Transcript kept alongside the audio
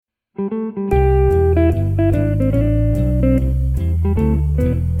Welcome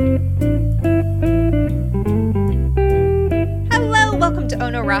to Oh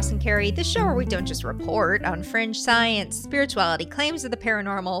No, Ross and Carrie, the show where we don't just report on fringe science, spirituality, claims of the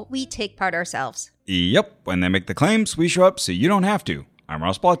paranormal. We take part ourselves. Yep. When they make the claims, we show up so you don't have to. I'm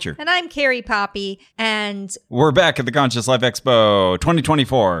Ross Blotcher. And I'm Carrie Poppy, and we're back at the Conscious Life Expo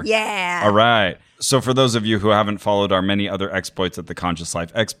 2024. Yeah. All right. So for those of you who haven't followed our many other exploits at the Conscious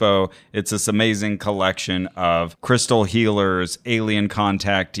Life Expo, it's this amazing collection of crystal healers, alien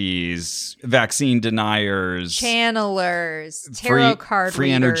contactees, vaccine deniers, channelers, tarot card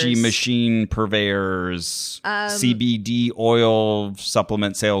free readers, energy machine purveyors, CBD oil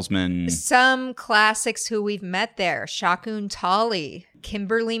supplement salesmen. Some classics who we've met there: Shakuntali,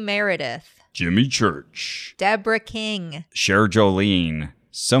 Kimberly Meredith, Jimmy Church, Deborah King, Cher Jolene.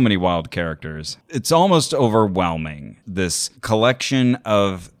 So many wild characters. It's almost overwhelming, this collection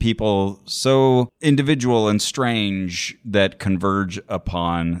of people so individual and strange that converge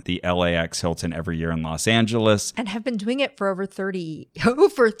upon the LAX Hilton every year in Los Angeles. And have been doing it for over 30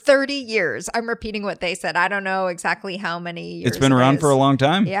 years. I'm repeating what they said. I don't know exactly how many years. It's been around for a long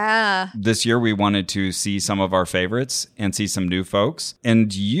time. Yeah. This year we wanted to see some of our favorites and see some new folks.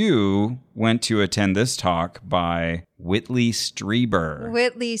 And you went to attend this talk by Whitley Strieber.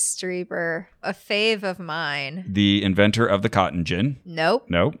 Whitley Strieber, a fave of mine. The inventor of the cotton gin. Nope.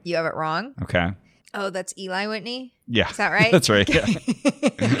 Nope. You have it wrong. Okay. Oh, that's Eli Whitney? Yeah. Is that right? That's right. Yeah.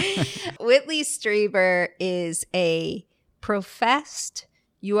 Whitley Strieber is a professed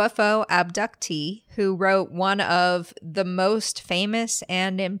UFO abductee who wrote one of the most famous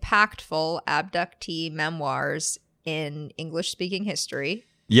and impactful abductee memoirs in English-speaking history.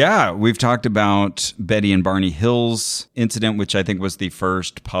 Yeah, we've talked about Betty and Barney Hill's incident, which I think was the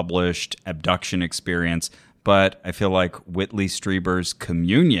first published abduction experience. But I feel like Whitley Strieber's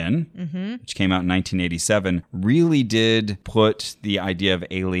Communion, which came out in 1987, really did put the idea of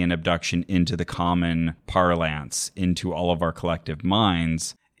alien abduction into the common parlance, into all of our collective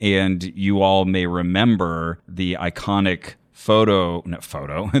minds. And you all may remember the iconic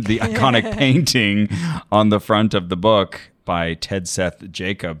the iconic painting on the front of the book by Ted Seth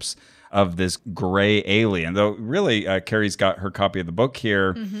Jacobs of this gray alien. Though really, Carrie's got her copy of the book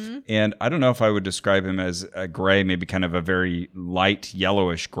here. And I don't know if I would describe him as a gray, maybe kind of a very light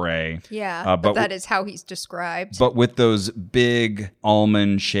yellowish gray. Yeah, but that is how he's described. But with those big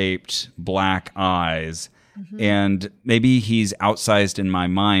almond-shaped black eyes. And maybe he's outsized in my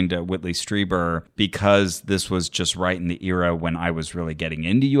mind, Whitley Strieber, because this was just right in the era when I was really getting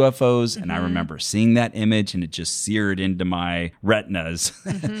into UFOs. And I remember seeing that image and it just seared into my retinas.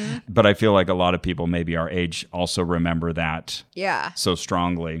 But I feel like a lot of people maybe our age also remember that so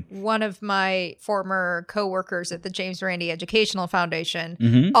strongly. One of my former coworkers at the James Randi Educational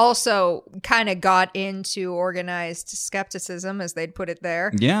Foundation also kind of got into organized skepticism, as they'd put it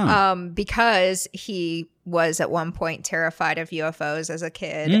there. Yeah. Because he was at one point terrified of UFOs as a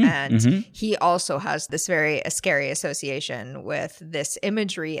kid. And he also has this very scary association with this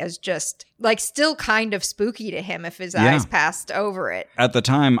imagery as just like still kind of spooky to him if his eyes passed over it. At the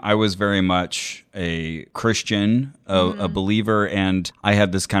time, I was very much a Christian, a believer, and I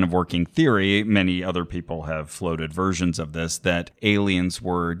had this kind of working theory. Many other people have floated versions of this, that aliens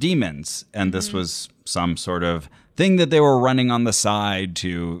were demons. And this was some sort of thing that they were running on the side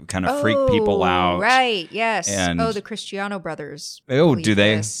to kind of freak people out. Right, yes. And the Cristiano brothers. Do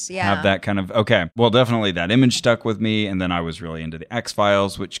they have that kind of... Okay. Well, definitely that image stuck with me. And then I was really into the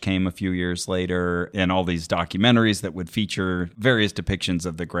X-Files, which came a few years later, and all these documentaries that would feature various depictions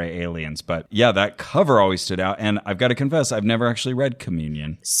of the gray aliens. But yeah, that cover always stood out. And I've got to confess, I've never actually read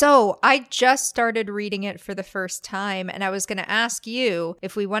Communion. So I just started reading it for the first time. And I was going to ask you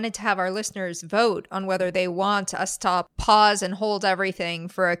if we wanted to have our listeners vote on whether they want us to pause and hold everything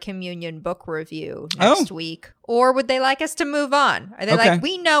for a Communion book review next week. Or would they like us to move on? Are they like,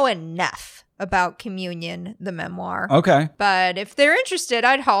 we know enough about Communion, the memoir. Okay. But if they're interested,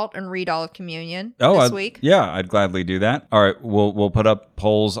 I'd halt and read all of Communion this week. Yeah, I'd gladly do that. All right, we'll put up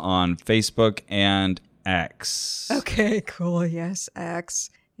polls on Facebook and X. Okay, cool. Yes, X.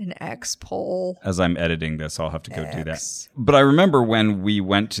 An X poll. As I'm editing this, I'll have to go do that. But I remember when we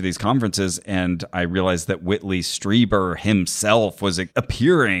went to these conferences and I realized that Whitley Strieber himself was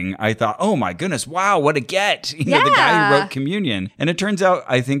appearing, I thought, oh my goodness, wow, what a get. You know, the guy who wrote Communion. And it turns out,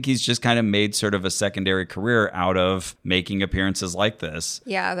 I think he's just kind of made sort of a secondary career out of making appearances like this.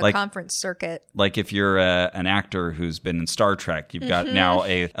 Yeah, the conference circuit. Like if you're an actor who's been in Star Trek, you've got now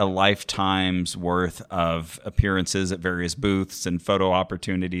a lifetime's worth of appearances at various booths and photo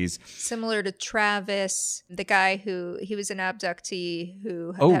opportunities. deities. Similar to Travis, the guy he was an abductee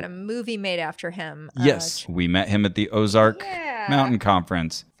who had a movie made after him. Yes, we met him at the Ozark Mountain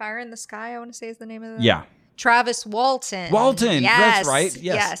Conference. Fire in the Sky, I want to say is the name of that. Yeah. Travis Walton. Walton, yes. That's right.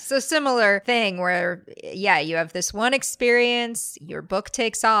 Yes. So similar thing where, you have this one experience, your book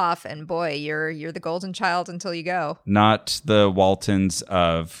takes off, and boy, you're the golden child until you go. Not the Waltons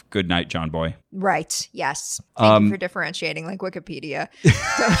of Goodnight, John Boy. Right. Yes. Thank you for differentiating, like Wikipedia.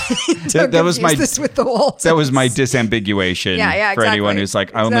 Don't that was my this with the Waltons. That was my disambiguation. Exactly. For anyone who's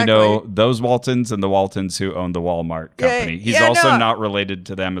like, I only know those Waltons and the Waltons who own the Walmart company. He's also not related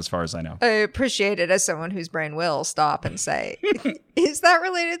to them, as far as I know. I appreciate it as someone whose brain will stop and say, "Is that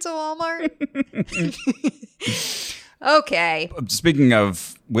related to Walmart?" Okay. Speaking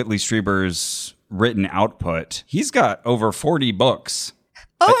of Whitley Strieber's written output, he's got over 40 books.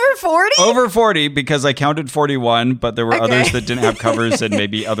 Over 40? Over 40, because I counted 41, but there were others that didn't have covers and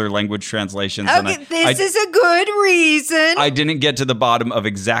maybe other language translations. Okay, and this is a good reason. I didn't get to the bottom of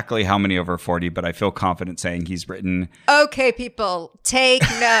exactly how many over 40, but I feel confident saying he's written. Okay, people, take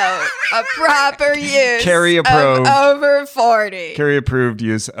note. A proper use Carrie approved. Of over 40. Carrie approved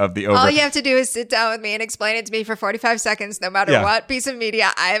use of the over. All you have to do is sit down with me and explain it to me for 45 seconds, no matter what piece of media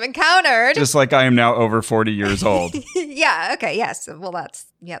I have encountered. Just like I am now over 40 years old. Yeah, okay, yes. Well, that's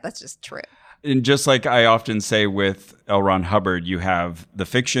just true. And just like I often say with L. Ron Hubbard, you have the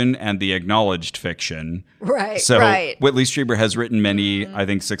fiction and the acknowledged fiction. Right, so right. Whitley Strieber has written many, I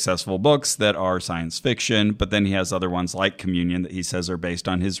think, successful books that are science fiction, but then he has other ones like Communion that he says are based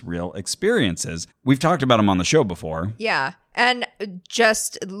on his real experiences. We've talked about him on the show before. Yeah. And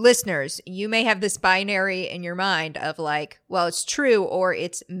just listeners, you may have this binary in your mind of like, well, it's true or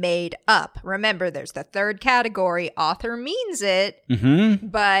it's made up. Remember, there's the third category. Author means it,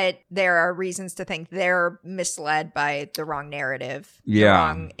 but there are reasons to think they're misled by the wrong narrative. Yeah. The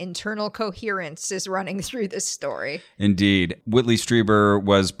wrong internal coherence is running through this story. Indeed. Whitley Strieber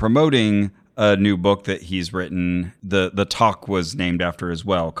was promoting a new book that he's written. The talk was named after as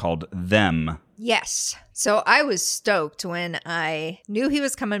well, called Them. Yes. So I was stoked when I knew he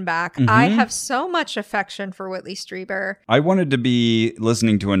was coming back. I have so much affection for Whitley Strieber. I wanted to be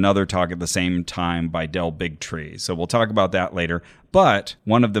listening to another talk at the same time by Del Bigtree. So we'll talk about that later. But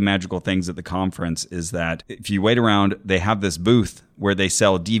one of the magical things at the conference is that if you wait around, they have this booth where they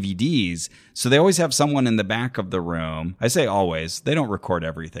sell DVDs. So they always have someone in the back of the room. I say always. They don't record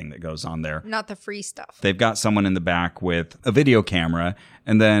everything that goes on there. Not the free stuff. They've got someone in the back with a video camera.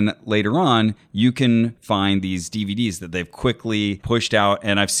 And then later on, you can find these DVDs that they've quickly pushed out.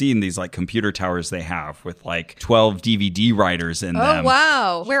 And I've seen these like computer towers they have with like 12 DVD writers in them. Oh,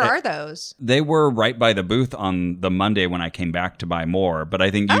 wow. Where are those? They were right by the booth on the Monday when I came back to buy more. But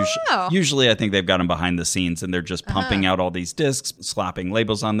I think usually I think they've got them behind the scenes and they're just pumping out all these discs, slapping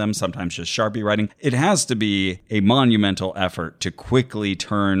labels on them, sometimes just Sharpie writing. It has to be a monumental effort to quickly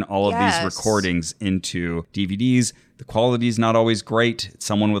turn all of these recordings into DVDs. The quality is not always great. It's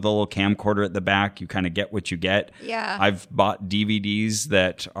someone with a little camcorder at the back. You kind of get what you get. Yeah. I've bought DVDs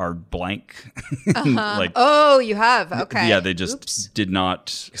that are blank. Oh, you have? Okay. Yeah, they just did not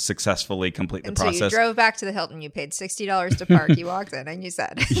successfully complete the process. So you drove back to the Hilton. You paid $60 to park. You walked in and you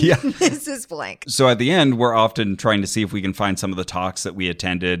said, this is blank. So at the end, we're often trying to see if we can find some of the talks that we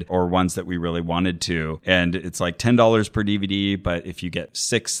attended or ones that we really wanted to. And it's like $10 per DVD, but if you get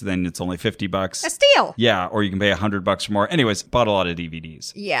 6, then it's only $50. A steal. Yeah, or you can pay $100 for more. Anyways, bought a lot of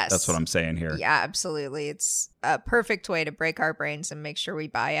DVDs. Yes. That's what I'm saying here. Yeah, absolutely. It's a perfect way to break our brains and make sure we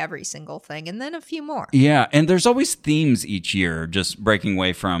buy every single thing and then a few more. Yeah, and there's always themes each year, just breaking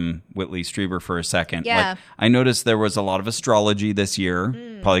away from Whitley Strieber for a second. Yeah. Like, I noticed there was a lot of astrology this year,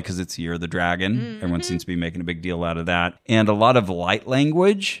 probably because it's the year of the dragon. Everyone seems to be making a big deal out of that. And a lot of light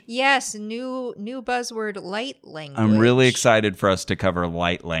language. Yes, new buzzword, light language. I'm really excited for us to cover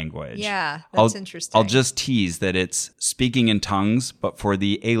light language. Yeah, that's interesting. I'll just tease that it's speaking in tongues, but for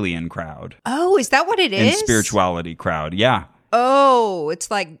the alien crowd. Oh, is that what it is? And spirituality crowd, yeah. Oh, it's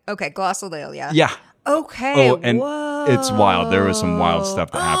like, okay, glossolalia. Yeah. Okay. Oh, and it's wild. There was some wild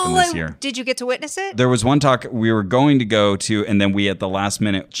stuff that happened this year. Did you get to witness it? There was one talk we were going to go to, and then we at the last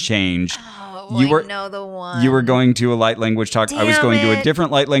minute changed. Oh, I know the one. You were going to a light language talk. I was going to a it.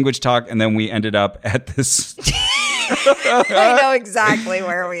 different light language talk, and then we ended up at this. I know exactly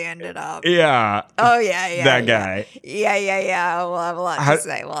where we ended up. Yeah. Oh, yeah. That guy. Yeah. We'll have a lot to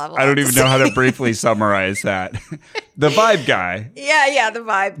say. I don't even know how to briefly summarize that. The vibe guy. Yeah, the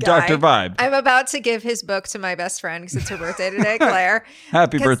vibe guy. Dr. Vibe. I'm about to give his book to my best friend because it's her birthday today, Claire.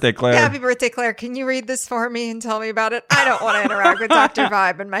 Happy birthday, Claire. Happy birthday, Claire. Can you read this for me and tell me about it? I don't want to interact with Dr.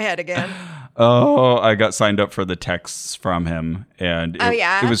 Vibe in my head again. Oh, I got signed up for the texts from him, and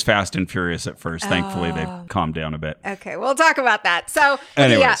it was fast and furious at first. Thankfully, they've calmed down a bit. Okay, we'll talk about that. So,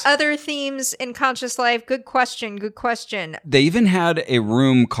 Anyways. other themes in conscious life. Good question. They even had a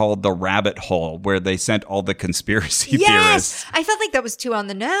room called the rabbit hole where they sent all the conspiracy theorists. I felt like that was too on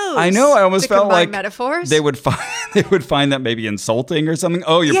the nose. I know. I almost felt like metaphors. They would find that maybe insulting or something.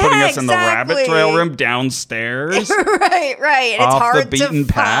 Oh, you're putting us in the rabbit trail room downstairs. right. It's off hard the beaten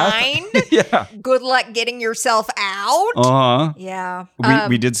to path. find. Yeah. Good luck getting yourself out. Uh-huh. Yeah.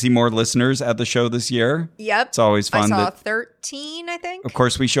 We did see more listeners at the show this year. Yep. It's always fun. I saw 13, I think. Of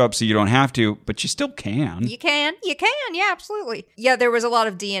course, we show up so you don't have to, but you still can. You can. Yeah, absolutely. Yeah, there was a lot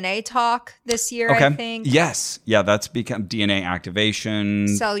of DNA talk this year, I think. Yes. Yeah, that's become DNA activation.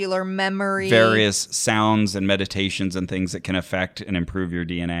 Cellular memory. Various sounds and meditations and things that can affect and improve your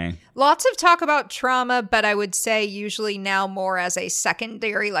DNA. Lots of talk about trauma, but I would say usually now more as a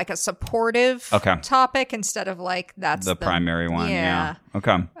secondary, like a supportive topic instead of like that's the primary one. Yeah.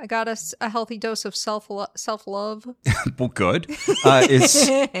 Okay. I got a healthy dose of self-love. Well, good. It's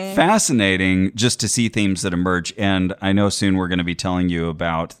fascinating just to see themes that emerge. And I know soon we're going to be telling you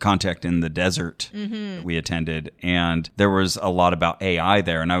about Contact in the Desert that we attended. And there was a lot about AI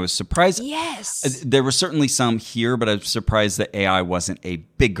there. And I was surprised. Yes. There were certainly some here, but I was surprised that AI wasn't a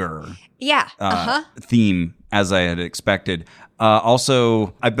bigger theme as I had expected.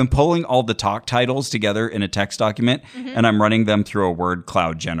 Also, I've been pulling all the talk titles together in a text document, and I'm running them through a word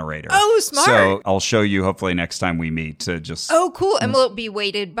cloud generator. Oh, smart. So I'll show you hopefully next time we meet to just... Oh, cool. And will it be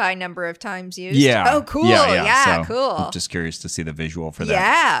weighted by number of times used? Yeah. Oh, cool. Yeah, cool. I'm just curious to see the visual for that.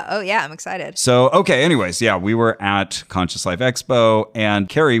 Yeah. Oh, yeah. I'm excited. So, okay. Anyways, we were at Conscious Life Expo, and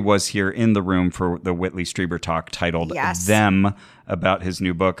Carrie was here in the room for the Whitley Strieber talk titled Them, about his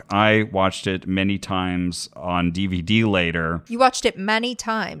new book. I watched it many times on DVD later. You watched it many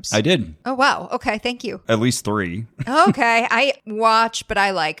times? I did. Oh, wow. Okay, thank you. At least 3. Okay. I watch, but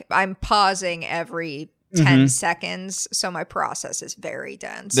I'm pausing every 10 seconds, so my process is very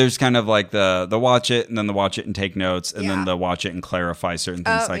dense. There's kind of like the watch it, and then the watch it and take notes, and then the watch it and clarify certain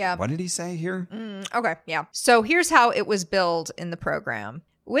things. What did he say here? Okay, yeah. So here's how it was billed in the program.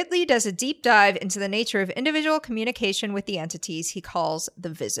 Whitley does a deep dive into the nature of individual communication with the entities he calls the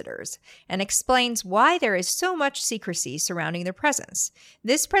visitors, and explains why there is so much secrecy surrounding their presence.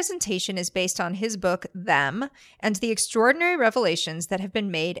 This presentation is based on his book, Them, and the extraordinary revelations that have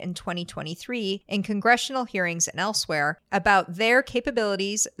been made in 2023 in congressional hearings and elsewhere about their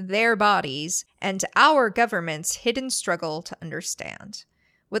capabilities, their bodies, and our government's hidden struggle to understand.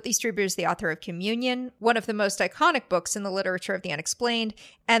 Whitley Strieber is the author of Communion, one of the most iconic books in the literature of the unexplained,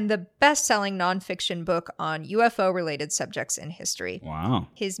 and the best-selling nonfiction book on UFO-related subjects in history. Wow.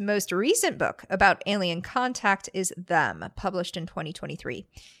 His most recent book about alien contact is Them, published in 2023.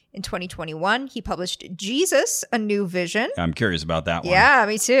 In 2021, he published Jesus, A New Vision. I'm curious about that one. Yeah,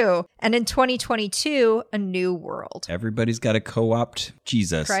 me too. And in 2022, A New World. Everybody's got to co-opt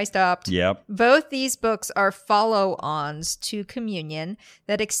Jesus. Christ-opt. Yep. Both these books are follow-ons to Communion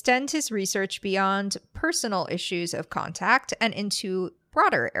that extend his research beyond personal issues of contact and into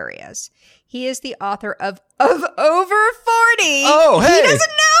broader areas. He is the author of Over 40. Oh, hey. He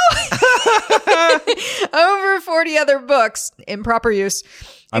doesn't know. Over 40 other books in proper use.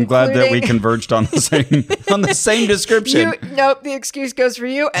 I'm glad that we converged on the same description. Nope, the excuse goes for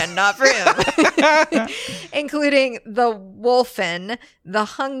you and not for him. Including The Wolfen, The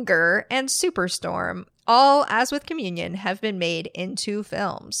Hunger, and Superstorm. All, as with Communion, have been made into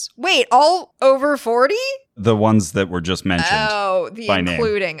films. Wait, all over 40? The ones that were just mentioned. Oh, the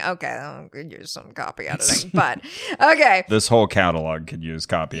including. Name. Okay, I could use some copy editing, but okay. This whole catalog could use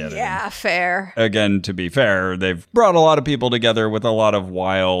copy editing. Yeah, fair. Again, to be fair, they've brought a lot of people together with a lot of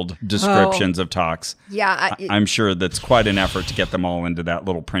wild descriptions of talks. Yeah. I'm sure that's quite an effort to get them all into that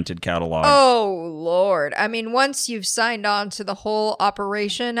little printed catalog. Oh, Lord. I mean, once you've signed on to the whole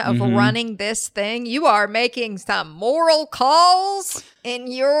operation of running this thing, you are making some moral calls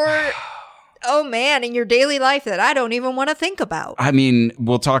in your... Oh, man, in your daily life that I don't even want to think about. I mean,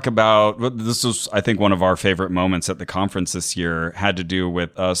 we'll talk about, this was, I think, one of our favorite moments at the conference this year had to do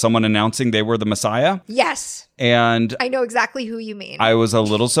with someone announcing they were the Messiah. Yes. And I know exactly who you mean. I was a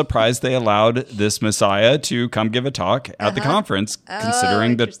little surprised they allowed this Messiah to come give a talk at the conference,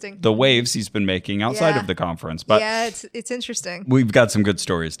 considering the waves he's been making outside of the conference. But yeah, it's interesting. We've got some good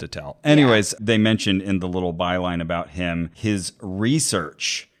stories to tell. Anyways, they mentioned in the little byline about him, his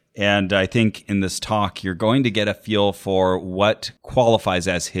research. And I think in this talk, you're going to get a feel for what qualifies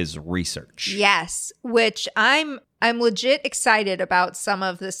as his research. Yes, which I'm legit excited about some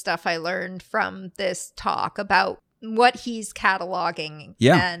of the stuff I learned from this talk about what he's cataloging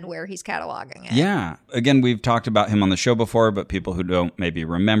and where he's cataloging it. Yeah. Again, we've talked about him on the show before, but people who don't maybe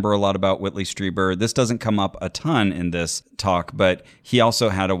remember a lot about Whitley Strieber, this doesn't come up a ton in this talk, but he also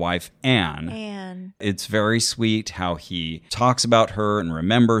had a wife, Anne. It's very sweet how he talks about her and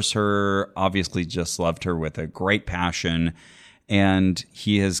remembers her, obviously just loved her with a great passion. And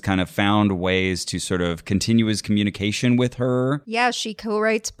he has kind of found ways to sort of continue his communication with her. Yeah, she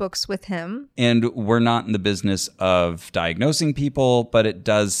co-writes books with him. And we're not in the business of diagnosing people, but it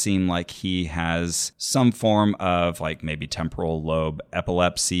does seem like he has some form of like maybe temporal lobe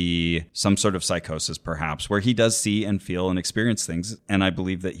epilepsy, some sort of psychosis perhaps, where he does see and feel and experience things. And I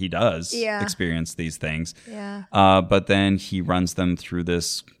believe that he does experience these things. Yeah. But then he runs them through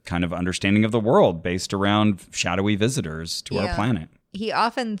this kind of understanding of the world based around shadowy visitors to our planet. He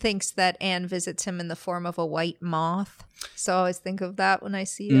often thinks that Anne visits him in the form of a white moth. So I always think of that when I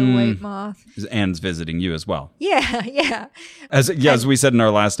see a white moth. Anne's visiting you as well. Yeah. As we said in our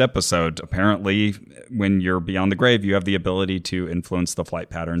last episode, apparently when you're beyond the grave, you have the ability to influence the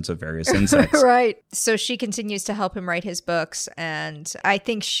flight patterns of various insects. Right. So she continues to help him write his books. And I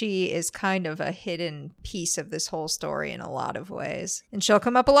think she is kind of a hidden piece of this whole story in a lot of ways. And she'll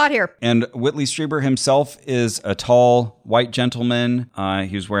come up a lot here. And Whitley Strieber himself is a tall, white gentleman.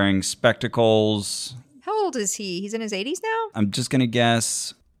 He was wearing spectacles. How old is he? He's in his 80s now? I'm just going to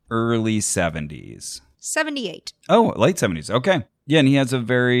guess early 70s. 78. Oh, late 70s. Okay. Yeah, and he has a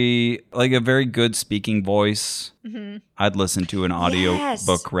very good speaking voice. Mm-hmm. I'd listen to an audio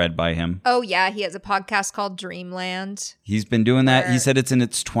book read by him. Oh, yeah. He has a podcast called Dreamland. He's been doing that. He said it's in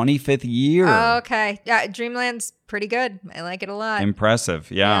its 25th year. Oh, okay. Yeah, Dreamland's pretty good. I like it a lot.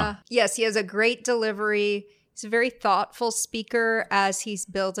 Impressive. Yeah. Yes, he has a great delivery. He's a very thoughtful speaker as he's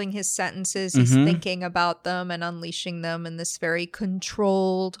building his sentences. He's thinking about them and unleashing them in this very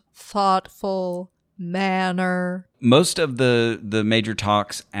controlled, thoughtful manner. Most of the major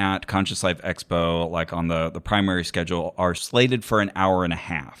talks at Conscious Life Expo, like on the primary schedule, are slated for an hour and a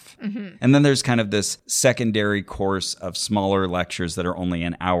half. Mm-hmm. And then there's kind of this secondary course of smaller lectures that are only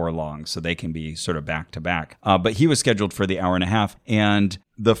an hour long, so they can be sort of back to back. But he was scheduled for the hour and a half, and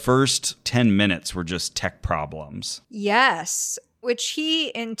the first 10 minutes were just tech problems. Yes. Which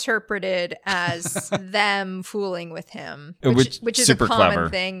he interpreted as them fooling with him, which is a common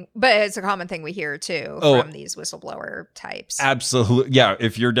thing, but it's a common thing we hear too from these whistleblower types. Absolutely. Yeah.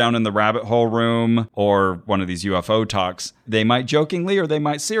 If you're down in the rabbit hole room or one of these UFO talks, they might jokingly or they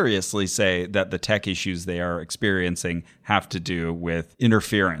might seriously say that the tech issues they are experiencing have to do with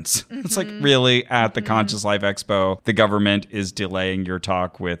interference. Mm-hmm. It's like, really, at the Conscious Life Expo, the government is delaying your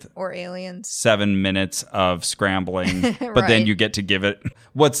talk with or aliens 7 minutes of scrambling, but then you get to give it,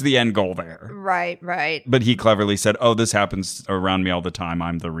 what's the end goal there? Right. But he cleverly said, oh, this happens around me all the time.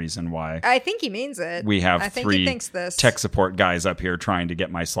 I'm the reason why. I think he means it. We have 3 tech support guys up here trying to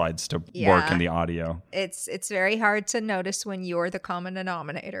get my slides to work in the audio. It's very hard to notice when you're the common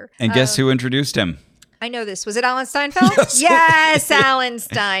denominator. And guess who introduced him? I know this. Was it Alan Steinfeld? Yes, Alan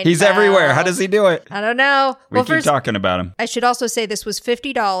Steinfeld. He's everywhere. How does he do it? I don't know. We keep talking about him. I should also say this was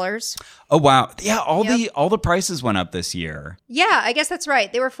 $50. Oh, wow. Yeah, all the prices went up this year. Yeah, I guess that's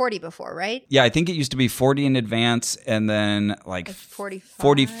right. They were $40 before, right? Yeah, I think it used to be $40 in advance and then like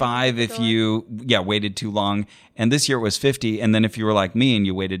 $45 if you waited too long. And this year it was $50. And then if you were like me and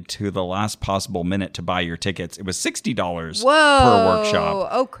you waited to the last possible minute to buy your tickets, it was $60 per workshop.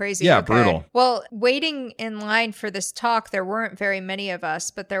 Oh, crazy. Yeah, okay. Brutal. Well, waiting in line for this talk, there weren't very many of us,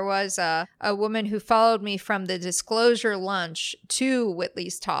 but there was a woman who followed me from the disclosure lunch to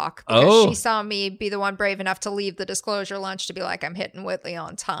Whitley's talk because she saw me be the one brave enough to leave the disclosure lunch to be like, I'm hitting Whitley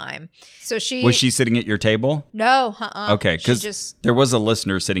on time. So Was she sitting at your table? No, Okay, because there was a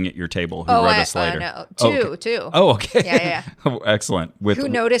listener sitting at your table who wrote us later. Two. Oh, okay. Yeah. Oh, excellent. Who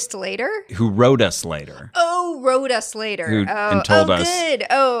noticed later? Who wrote us later. Oh, wrote us later. And told us. Good.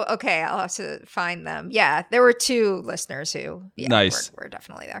 Oh, okay. I'll have to find them. Yeah, there were 2 listeners who nice. were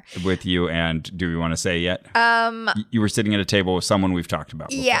definitely there. With you, and do we want to say yet? You were sitting at a table with someone we've talked about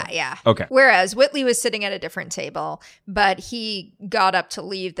before. Yeah. Okay. Whereas Whitley was sitting at a different table, but he got up to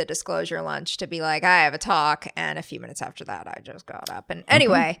leave the disclosure lunch to be like, I have a talk. And a few minutes after that, I just got up. And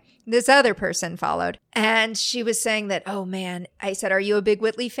anyway, this other person followed. And she was saying that, oh man, I said, are you a big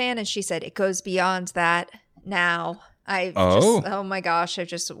Whitley fan? And she said, it goes beyond that now. Oh my gosh, I've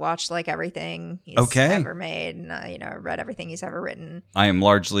just watched like everything he's ever made, and read everything he's ever written. I am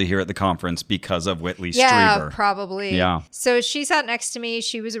largely here at the conference because of Whitley Strieber. Yeah, probably. Yeah. So she sat next to me.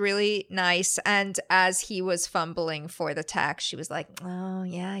 She was really nice, and as he was fumbling for the text, she was like, "Oh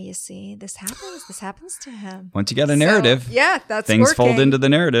yeah, you see, this happens to him." Once you get a narrative, that's things working. fold into the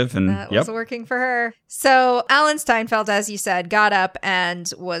narrative, and that was working for her. So Alan Steinfeld, as you said, got up and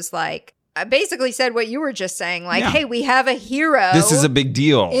was like, I basically said what you were just saying, like, hey, we have a hero. This is a big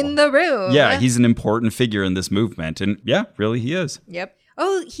deal. In the room. Yeah, he's an important figure in this movement. And yeah, really he is. Yep.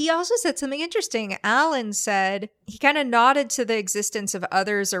 Oh, he also said something interesting. Alan said he kind of nodded to the existence of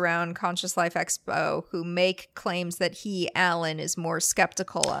others around Conscious Life Expo who make claims that he, Alan, is more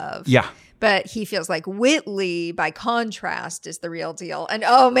skeptical of. Yeah. But he feels like Whitley, by contrast, is the real deal. And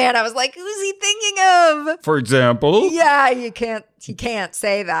oh man, I was like, who's he thinking of? For example? Yeah, he can't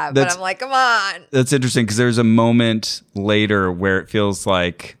say that. But I'm like, come on. That's interesting because there's a moment later where it feels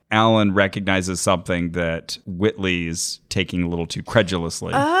like Alan recognizes something that Whitley's taking a little too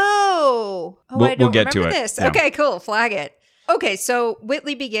credulously. We'll get to it. This. Yeah. Okay, cool. Flag it. Okay, so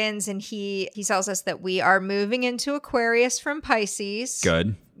Whitley begins and he tells us that we are moving into Aquarius from Pisces.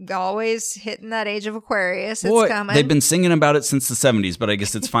 Good. Always hitting that age of Aquarius. It's coming. They've been singing about it since the 70s, but I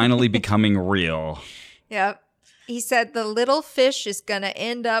guess it's finally becoming real. Yep. He said the little fish is going to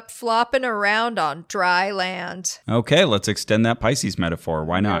end up flopping around on dry land. Okay, let's extend that Pisces metaphor.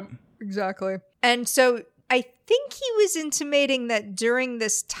 Why not? Yeah, exactly. And so I think he was intimating that during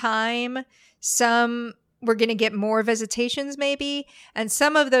this time, we're going to get more visitations maybe. And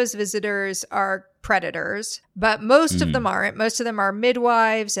some of those visitors are predators, but most of them aren't. Most of them are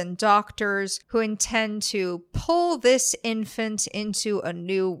midwives and doctors who intend to pull this infant into a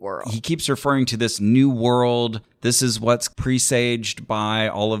new world. He keeps referring to this new world. This is what's presaged by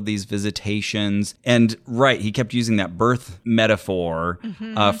all of these visitations. And he kept using that birth metaphor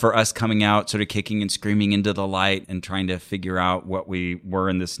for us coming out, sort of kicking and screaming into the light and trying to figure out what we were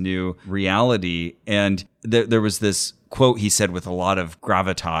in this new reality. And there was this quote he said with a lot of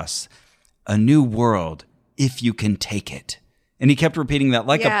gravitas, "A new world, if you can take it." And he kept repeating that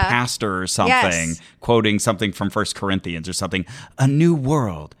like a pastor or something, quoting something from 1 Corinthians or something. "A new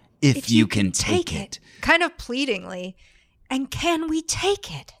world, if you can take it." Kind of pleadingly. And can we take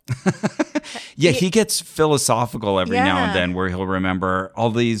it? He gets philosophical every now and then where he'll remember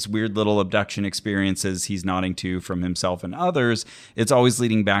all these weird little abduction experiences he's nodding to from himself and others. It's always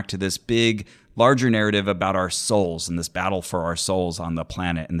leading back to this big, larger narrative about our souls and this battle for our souls on the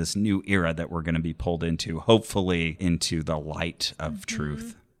planet and this new era that we're going to be pulled into, hopefully into the light of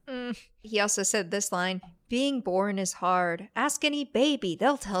truth. He also said this line, "Being born is hard. Ask any baby,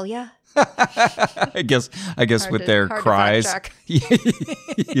 they'll tell you." I guess with their cries.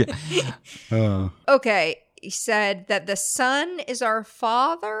 Okay. He said that the sun is our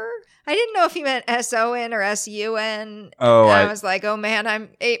father. I didn't know if he meant S-O-N or S-U-N. I was like, oh man, I'm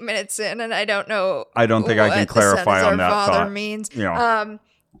 8 minutes in and I don't know. I don't think I can clarify on that father thought. Means. Yeah.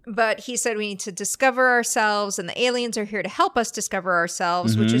 But he said we need to discover ourselves, and the aliens are here to help us discover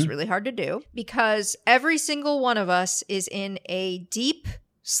ourselves, which is really hard to do because every single one of us is in a deep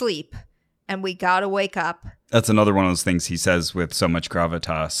sleep and we gotta wake up. That's another one of those things he says with so much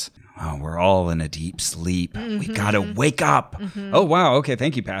gravitas. Oh, we're all in a deep sleep. We gotta wake up. Oh, wow. Okay.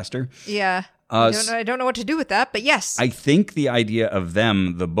 Thank you, Pastor. Yeah. I don't know what to do with that, but yes. I think the idea of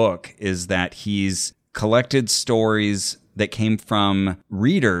them, the book, is that he's collected stories that came from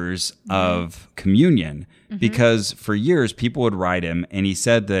readers of Communion because for years people would write him and he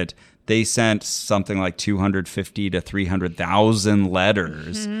said that they sent something like 250 to 300,000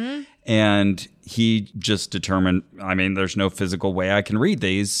 letters. And he just determined, there's no physical way I can read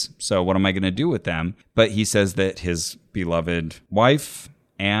these, so what am I going to do with them? But he says that his beloved wife,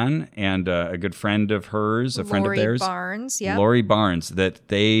 Anne, and a good friend of hers, friend of theirs, Lori Barnes, that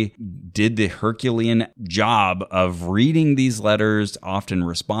they did the Herculean job of reading these letters, often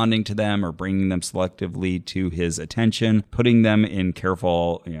responding to them or bringing them selectively to his attention, putting them in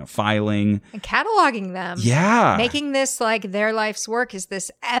careful, filing. And cataloging them. Yeah. Making this like their life's work is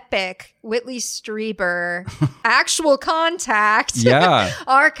this epic Whitley Strieber actual contact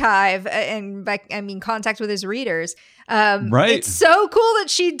archive. And contact with his readers. Right. It's so cool that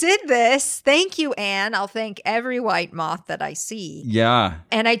she did this. Thank you, Anne. I'll thank every white moth that I see. Yeah.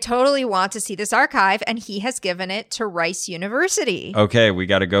 And I totally want to see this archive, and he has given it to Rice University. Okay, we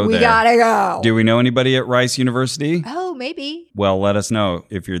got to go there. We got to go. Do we know anybody at Rice University? Oh, maybe. Well, let us know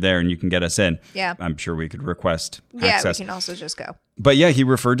if you're there and you can get us in. Yeah. I'm sure we could request access. Yeah, we can also just go. But yeah, he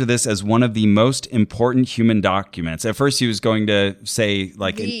referred to this as one of the most important human documents. At first, he was going to say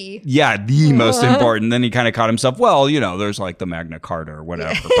like, the most important. Then he kind of caught himself. Well, there's like the Magna Carta or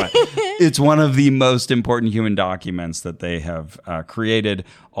whatever. But it's one of the most important human documents that they have created.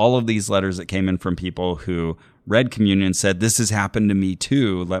 All of these letters that came in from people who read Commune and said, this has happened to me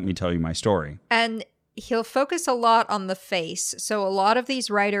too. Let me tell you my story. And he'll focus a lot on the face. So a lot of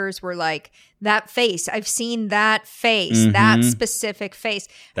these writers were like, that face, I've seen that face, that specific face.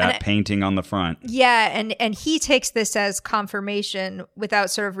 That painting on the front. Yeah, and he takes this as confirmation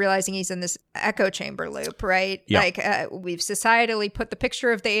without sort of realizing he's in this echo chamber loop, right? Yeah. Like we've societally put the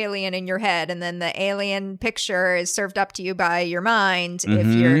picture of the alien in your head, and then the alien picture is served up to you by your mind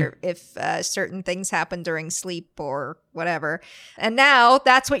if certain things happen during sleep or whatever. And now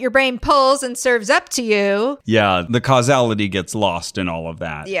that's what your brain pulls and serves up to you. Yeah, the causality gets lost in all of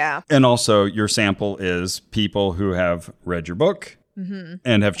that. Yeah. And also, your sample is people who have read your book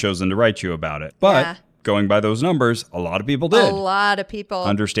and have chosen to write you about it. But going by those numbers, a lot of people did. A lot of people.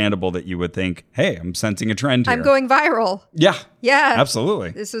 Understandable that you would think, hey, I'm sensing a trend here. I'm going viral. Yeah. Yeah.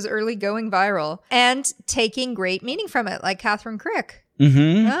 Absolutely. This was early going viral. And taking great meaning from it, like Catherine Crick.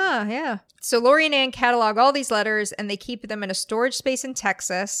 Ah, yeah. So Laurie and Ann catalog all these letters, and they keep them in a storage space in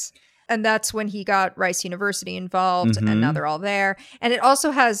Texas. And that's when he got Rice University involved, and now they're all there. And it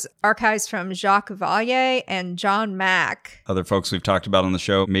also has archives from Jacques Vallée and John Mack. Other folks we've talked about on the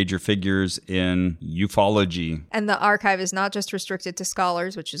show, major figures in ufology. And the archive is not just restricted to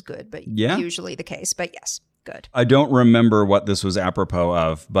scholars, which is good, but usually the case. But yes, good. I don't remember what this was apropos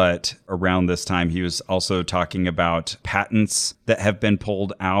of, but around this time, he was also talking about patents that have been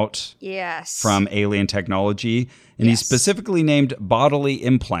pulled out from alien technology. And he specifically named bodily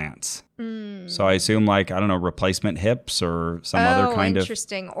implants. So I assume replacement hips or some other kind of...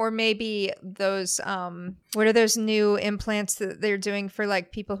 interesting. Or maybe those, what are those new implants that they're doing for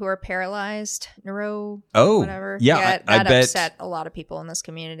like people who are paralyzed? Whatever. Yeah, that upset a lot of people in this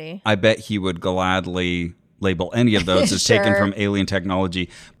community. I bet he would gladly label any of those as taken from alien technology.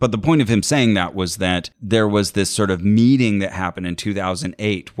 But the point of him saying that was that there was this sort of meeting that happened in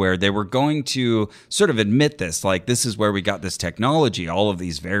 2008 where they were going to sort of admit this, like, this is where we got this technology, all of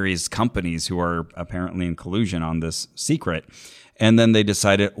these various companies who are apparently in collusion on this secret. And then they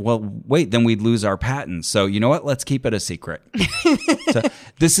decided, well, wait, then we'd lose our patents. So you know what? Let's keep it a secret. So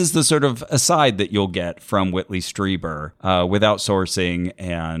this is the sort of aside that you'll get from Whitley Strieber without sourcing,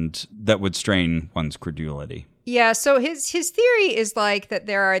 and that would strain one's credulity. Yeah, so his theory is like that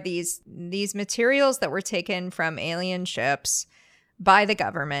there are these materials that were taken from alien ships by the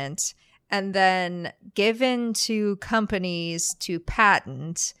government and then given to companies to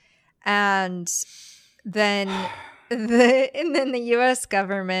patent, and then the U.S.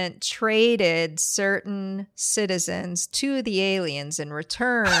 government traded certain citizens to the aliens in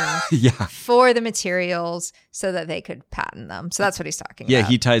return for the materials so that they could patent them. So that's what he's talking about. Yeah,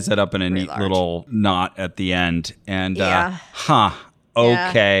 he ties that up in a neat little knot at the end. And,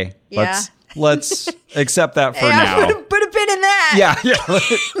 okay, let's accept that for now. Put a pin in that. Yeah,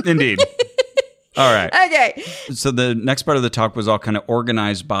 indeed. All right. Okay. So the next part of the talk was all kind of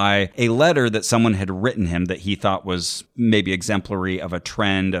organized by a letter that someone had written him that he thought was maybe exemplary of a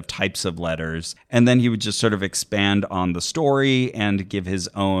trend of types of letters. And then he would just sort of expand on the story and give his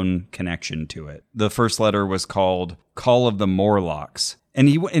own connection to it. The first letter was called Call of the Morlocks. And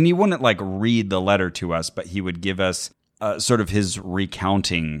he wouldn't like read the letter to us, but he would give us sort of his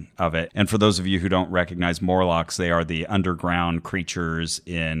recounting of it. And for those of you who don't recognize Morlocks, they are the underground creatures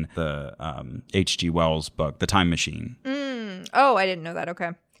in the H.G. Wells book, The Time Machine. Oh, I didn't know that.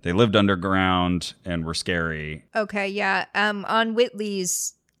 Okay. They lived underground and were scary. Okay, yeah. On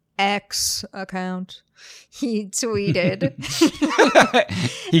Whitley's X account, he tweeted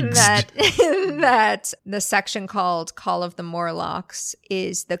that the section called Call of the Morlocks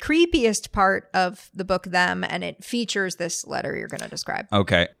is the creepiest part of the book Them, and it features this letter you're going to describe.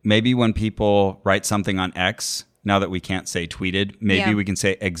 Okay. Maybe when people write something on X, now that we can't say tweeted, maybe we can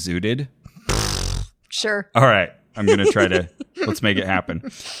say exuded. Sure. All right. I'm going to try to, let's make it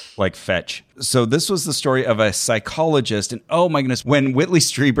happen. Like fetch. So this was the story of a psychologist. And oh my goodness, when Whitley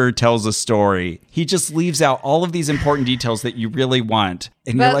Strieber tells a story, he just leaves out all of these important details that you really want.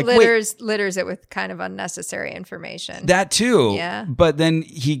 And but you're like, litters it with kind of unnecessary information. That too. Yeah. But then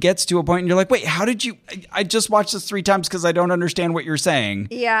he gets to a point and you're like, wait, how did you, I just watched this 3 times because I don't understand what you're saying.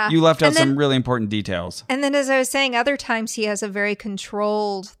 Yeah. You left out some really important details. And then as I was saying, other times he has a very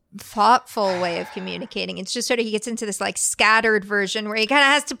controlled thoughtful way of communicating. It's just sort of he gets into this like scattered version where he kind of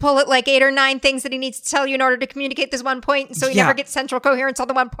has to pull it like 8 or 9 things that he needs to tell you in order to communicate this one point, and so he never gets central coherence on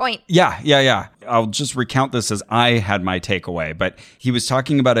the one point. Yeah. I'll just recount this as I had my takeaway, but he was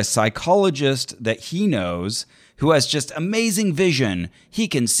talking about a psychologist that he knows who has just amazing vision. He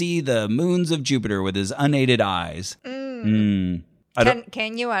can see the moons of Jupiter with his unaided eyes. Can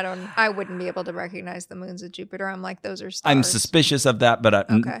you? I wouldn't be able to recognize the moons of Jupiter. I'm like, those are stars. I'm suspicious of that, but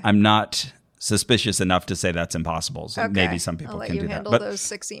I'm not suspicious enough to say that's impossible. So maybe some people can do that. Handle those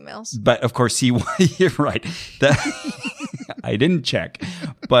 6 emails. But of course, you're right. I didn't check,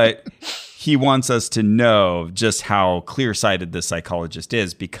 but he wants us to know just how clear-sighted this psychologist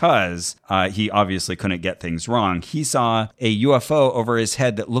is because he obviously couldn't get things wrong. He saw a UFO over his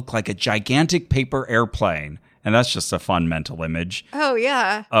head that looked like a gigantic paper airplane. And that's just a fun mental image. Oh,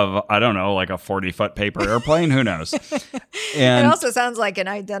 yeah. Of, I don't know, like a 40-foot paper airplane. Who knows? And it also sounds like an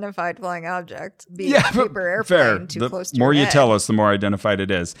identified flying object. Being a paper airplane too close to your head. The more you tell us, the more identified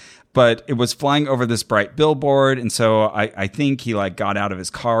it is. But it was flying over this bright billboard. And so I think he like got out of his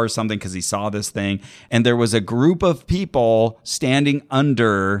car or something because he saw this thing. And there was a group of people standing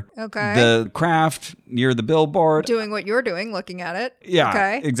under the craft near the billboard. Doing what you're doing, looking at it.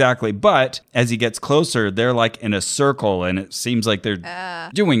 Yeah, exactly. But as he gets closer, they're like in a circle and it seems like they're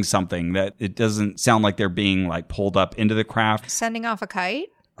doing something that it doesn't sound like they're being like pulled up into the craft. Sending off a kite?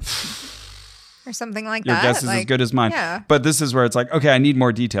 Or something like Your that. guess is as good as mine. Yeah. But this is where it's like, okay, I need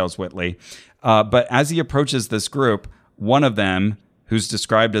more details, Whitley. But as he approaches this group, one of them, who's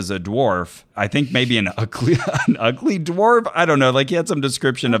described as a dwarf, I think maybe an ugly dwarf. I don't know. Like he had some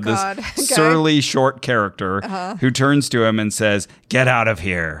description of this surly short character who turns to him and says, "Get out of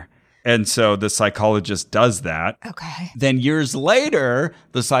here." And so the psychologist does that. Okay. Then years later,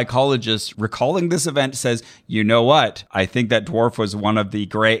 the psychologist, recalling this event, says, "You know what? I think that dwarf was one of the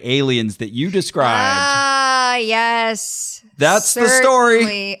gray aliens that you described." Ah, yes. That's certainly. The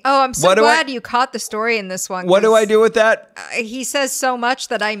story. Oh, I'm so glad you caught the story in this one. What do I do with that? He says so much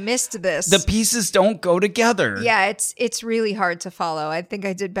that I missed this. The pieces don't go together. Yeah, it's really hard to follow. I think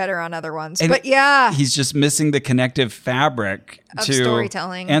I did better on other ones. But yeah. He's just missing the connective fabric of to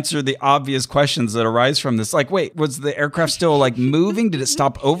storytelling. Answer the obvious questions that arise from this. Like, wait, was the aircraft still like moving? Did it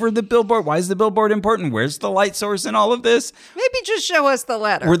stop over the billboard? Why is the billboard important? Where's the light source in all of this? Maybe just show us the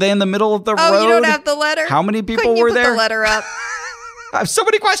letter. Were they in the middle of the road? Oh, you don't have the letter? How many people Couldn't you were put there? The letter up. I have so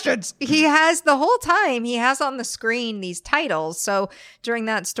many questions. He has the whole time, he has on the screen these titles. So during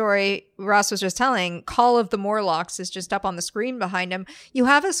that story, Ross was just telling, Call of the Morlocks is just up on the screen behind him. You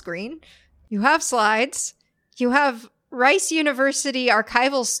have a screen. You have slides. You have Rice University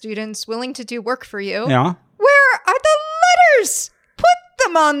archival students willing to do work for you. Yeah. Where are the letters? Put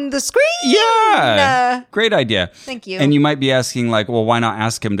them on the screen. Yeah. Great idea. Thank you. And you might be asking like, well, why not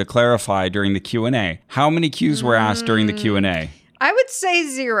ask him to clarify during the Q&A? How many Qs were asked during the Q&A? I would say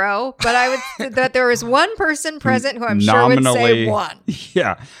 0, but I would that there was one person present who I'm sure would say 1.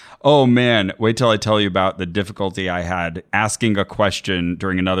 Yeah. Oh, man. Wait till I tell you about the difficulty I had asking a question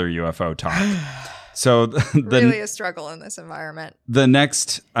during another UFO talk. So really a struggle in this environment. The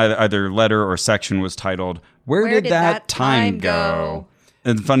next either letter or section was titled, Where did that time go?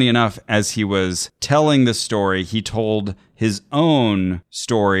 And funny enough, as he was telling the story, he told his own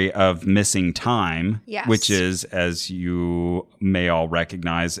story of missing time, which is, as you may all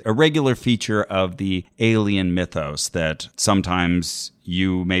recognize, a regular feature of the alien mythos that sometimes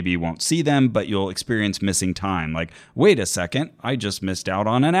you maybe won't see them, but you'll experience missing time. Like, wait a second, I just missed out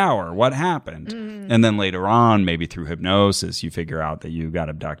on an hour. What happened? And then later on, maybe through hypnosis, you figure out that you got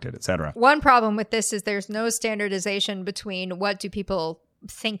abducted, etc. One problem with this is there's no standardization between what do people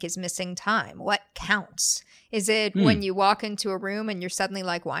think is missing time? What counts? Is it when you walk into a room and you're suddenly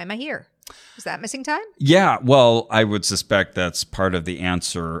like, why am I here? Is that missing time? Yeah, well, I would suspect that's part of the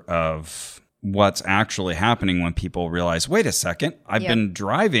answer of what's actually happening when people realize, wait a second, I've been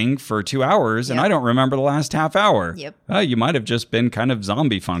driving for 2 hours and I don't remember the last half hour. You might have just been kind of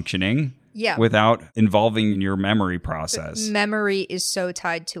zombie functioning. Without involving your memory process. Memory is so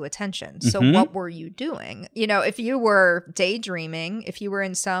tied to attention. So what were you doing? You know, if you were daydreaming, if you were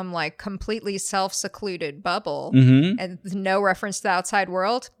in some like completely self-secluded bubble and no reference to the outside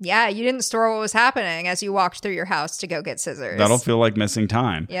world, you didn't store what was happening as you walked through your house to go get scissors. That'll feel like missing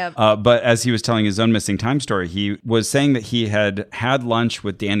time. But as he was telling his own missing time story, he was saying that he had lunch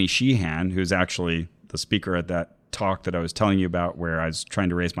with Danny Sheehan, who's actually the speaker at that talk that I was telling you about where I was trying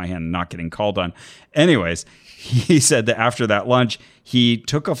to raise my hand and not getting called on. Anyways, he said that after that lunch, he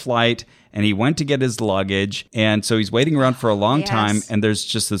took a flight and he went to get his luggage. And so he's waiting around for a long time. And there's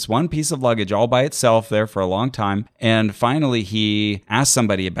just this one piece of luggage all by itself there for a long time. And finally, he asked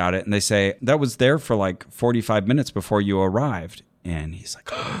somebody about it. And they say, that was there for like 45 minutes before you arrived. And he's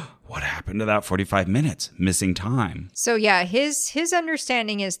like, what happened to that 45 minutes? Missing time. So yeah, his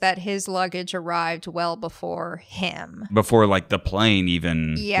understanding is that his luggage arrived well before him. Before like the plane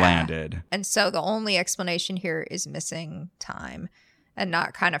even landed. And so the only explanation here is missing time. And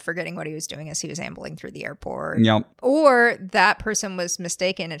not kind of forgetting what he was doing as he was ambling through the airport. Yep. Or that person was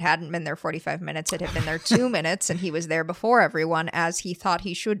mistaken. It hadn't been there 45 minutes. It had been there 2 minutes, and he was there before everyone as he thought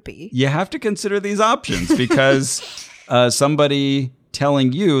he should be. You have to consider these options because somebody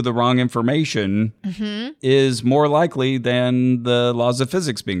telling you the wrong information is more likely than the laws of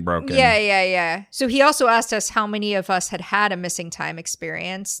physics being broken. Yeah. So he also asked us how many of us had a missing time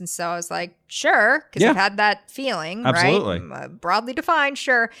experience. And so I was like, sure, because I've had that feeling, Absolutely. Right? Broadly defined,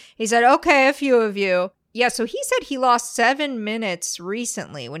 sure. He said, okay, a few of you. Yeah, so he said he lost 7 minutes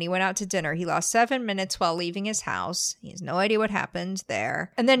recently when he went out to dinner. He lost 7 minutes while leaving his house. He has no idea what happened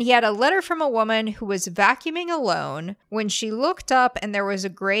there. And then he had a letter from a woman who was vacuuming alone when she looked up and there was a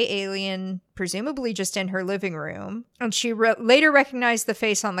gray alien, presumably just in her living room. And she later recognized the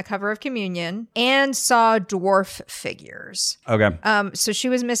face on the cover of Commune and saw dwarf figures. Okay. So she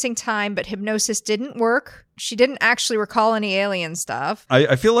was missing time, but hypnosis didn't work. She didn't actually recall any alien stuff.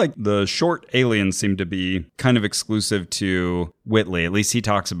 I feel like the short aliens seem to be kind of exclusive to Whitley. At least he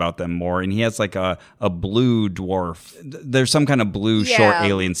talks about them more. And he has like a blue dwarf. There's some kind of blue short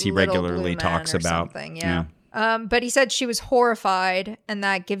aliens he regularly talks about. Yeah. But he said she was horrified, and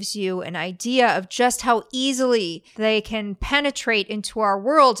that gives you an idea of just how easily they can penetrate into our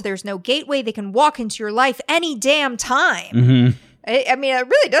world. There's no gateway. They can walk into your life any damn time. Mm-hmm. I mean, it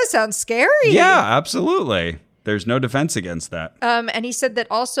really does sound scary. Yeah, absolutely. There's no defense against that. And he said that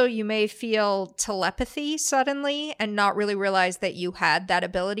also you may feel telepathy suddenly and not really realize that you had that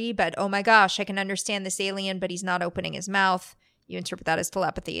ability. But, oh my gosh, I can understand this alien, but he's not opening his mouth. You interpret that as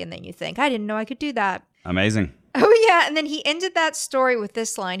telepathy, and then you think, I didn't know I could do that. Amazing. Oh, yeah. And then he ended that story with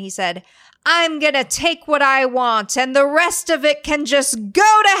this line. He said, I'm going to take what I want, and the rest of it can just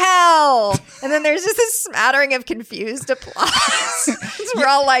go to hell. And then there's just this smattering of confused applause. We're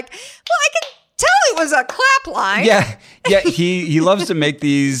all like, well, I can tell it was a clap line. Yeah. He loves to make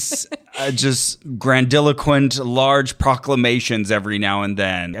these just grandiloquent, large proclamations every now and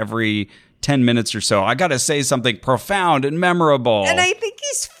then. Every 10 minutes or so, I got to say something profound and memorable. And I think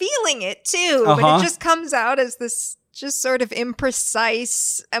he's feeling it too, but it just comes out as this just sort of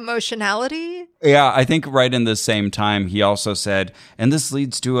imprecise emotionality. Yeah, I think right in the same time, he also said, and this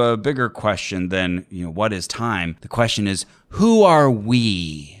leads to a bigger question than, what is time? The question is, who are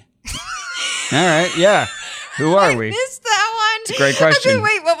we? All right, yeah. Who are we? I missed that one. It's a great question. Okay,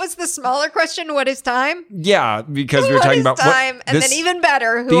 wait, what was the smaller question? What is time? Yeah, because we were talking about time, and then even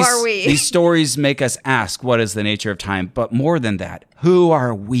better, who are we? These stories make us ask, what is the nature of time? But more than that, who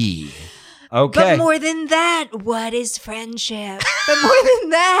are we? Okay. But more than that, what is friendship? But more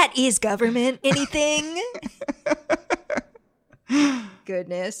than that, is government anything?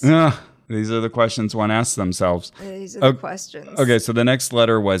 Goodness. These are the questions one asks themselves. These are the questions. Okay, so the next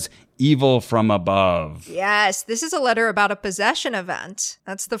letter was evil from above. Yes, this is a letter about a possession event.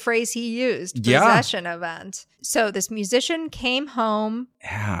 That's the phrase he used, possession event. So this musician came home,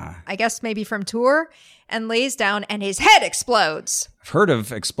 I guess maybe from tour, and lays down and his head explodes. I've heard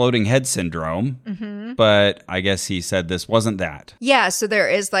of exploding head syndrome, but I guess he said this wasn't that. Yeah, so there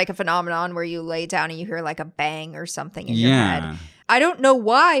is like a phenomenon where you lay down and you hear like a bang or something in your head. I don't know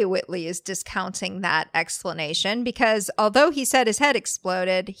why Whitley is discounting that explanation because although he said his head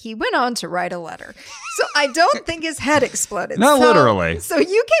exploded, he went on to write a letter. So I don't think his head exploded. Not literally. So you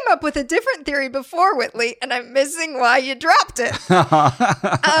came up with a different theory before, Whitley, and I'm missing why you dropped it.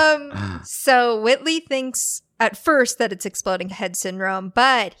 So Whitley thinks at first that it's exploding head syndrome,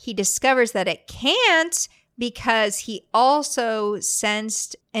 but he discovers that it can't because he also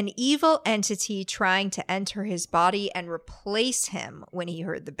sensed an evil entity trying to enter his body and replace him when he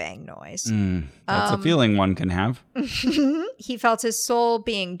heard the bang noise. That's a feeling one can have. He felt his soul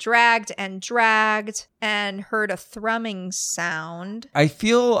being dragged and heard a thrumming sound. I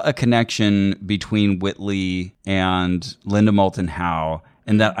feel a connection between Whitley and Linda Moulton Howe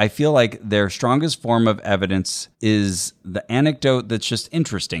and that I feel like their strongest form of evidence is the anecdote that's just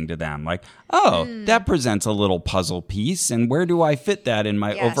interesting to them. Like, that presents a little puzzle piece, and where do I fit that in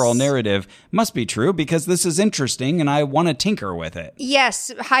my overall narrative? Must be true because this is interesting and I want to tinker with it.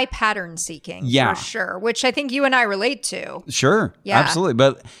 Yes, high pattern seeking, for sure, which I think you and I relate to. Sure, absolutely.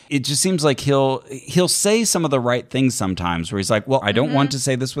 But it just seems like he'll say some of the right things sometimes where he's like, well, I don't want to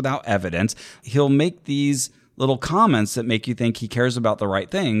say this without evidence. He'll make these little comments that make you think he cares about the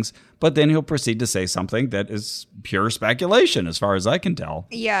right things, but then he'll proceed to say something that is pure speculation as far as I can tell.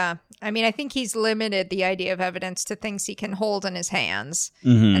 Yeah. I mean, I think he's limited the idea of evidence to things he can hold in his hands.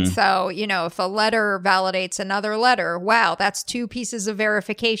 And so, if a letter validates another letter, wow, that's 2 pieces of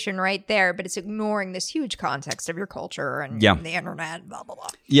verification right there, but it's ignoring this huge context of your culture and the internet, blah, blah, blah.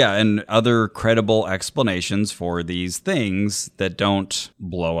 Yeah, and other credible explanations for these things that don't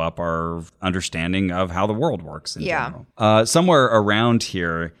blow up our understanding of how the world works in general. Somewhere around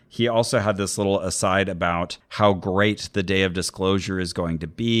here, he also had this little aside about how great the day of disclosure is going to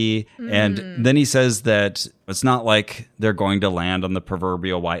be. And then he says that it's not like they're going to land on the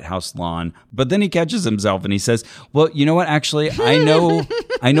proverbial White House lawn. But then he catches himself and he says, well, you know what? Actually, I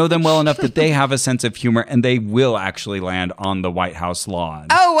know them well enough that they have a sense of humor and they will actually land on the White House lawn.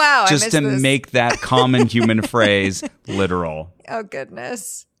 Oh, wow. Just to make that common human phrase literal. Oh,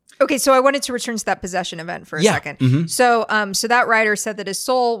 goodness. Okay, so I wanted to return to that possession event for a second. So that writer said that his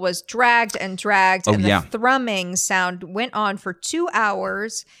soul was dragged and dragged, and the thrumming sound went on for 2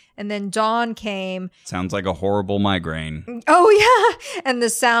 hours, and then dawn came. Sounds like a horrible migraine. Oh, yeah. And the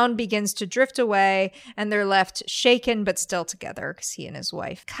sound begins to drift away, and they're left shaken but still together because he and his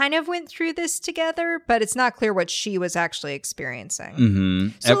wife kind of went through this together, but it's not clear what she was actually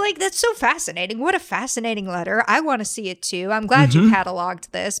experiencing. So, that's so fascinating. What a fascinating letter. I want to see it too. I'm glad you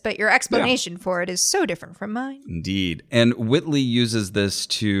cataloged this, but your explanation for it is so different from mine. Indeed. And Whitley uses this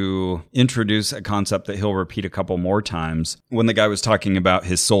to introduce a concept that he'll repeat a couple more times. When the guy was talking about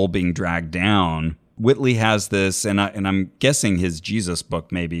his soul being dragged down, Whitley has this, and I'm guessing his Jesus book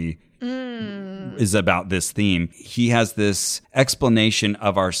maybe is about this theme. He has this explanation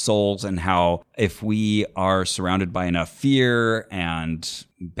of our souls and how if we are surrounded by enough fear and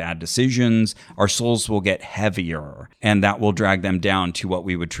bad decisions, our souls will get heavier, and that will drag them down to what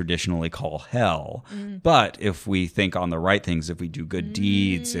we would traditionally call hell. But if we think on the right things, if we do good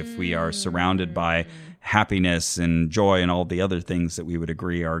deeds, if we are surrounded by happiness and joy and all the other things that we would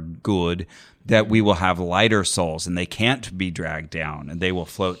agree are good, that we will have lighter souls and they can't be dragged down and they will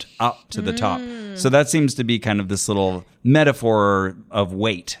float up to the top. So that seems to be kind of this little metaphor of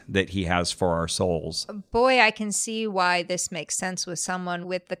weight that he has for our souls. Boy, I can see why this makes sense with someone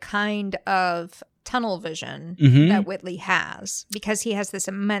with the kind of tunnel vision that Whitley has, because he has this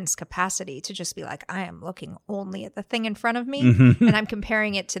immense capacity to just be like, I am looking only at the thing in front of me and I'm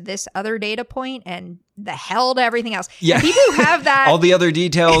comparing it to this other data point and the hell to everything else. Yeah. And people who have that. All the other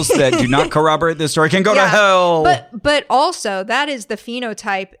details that do not corroborate this story can go to hell. But also that is the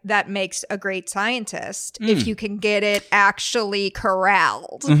phenotype that makes a great scientist if you can get it actually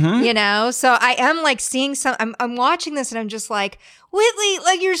corralled, So I am like seeing I'm watching this and I'm just like, Whitley,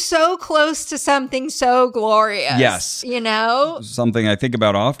 like you're so close to something so glorious. Yes. Something I think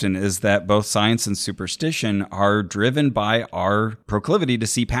about often is that both science and superstition are driven by our proclivity to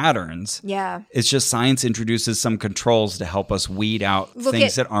see patterns. Yeah. It's just science introduces some controls to help us weed out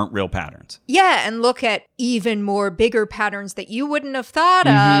things that aren't real patterns. Yeah, and look at even more bigger patterns that you wouldn't have thought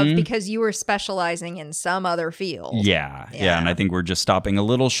of because you were specializing in some other field. Yeah, and I think we're just stopping a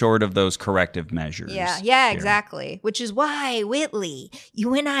little short of those corrective measures. Yeah, exactly. Which is why, Whitley,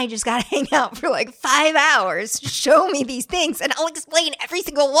 you and I just got to hang out for like 5 hours. Show me these things and I'll explain every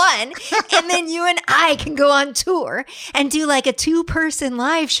single one. And then you and I can go on tour and do like a 2-person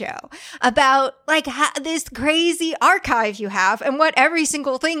live show about like this crazy archive you have and what every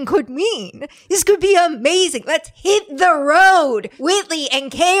single thing could mean. This could be amazing. Let's hit the road. Whitley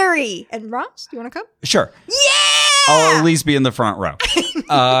and Carrie. And Ross, do you want to come? Sure. Yeah! I'll at least be in the front row.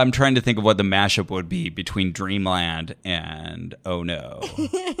 I'm trying to think of what the mashup would be between Dreamland and Oh No.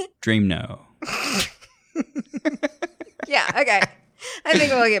 Dream No. Yeah, okay. I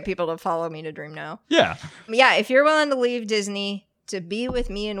think we'll get people to follow me to Dream No. Yeah. Yeah, if you're willing to leave Disney to be with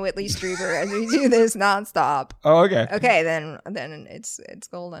me and Whitley Strieber as we do this nonstop. Oh, okay. Okay, then it's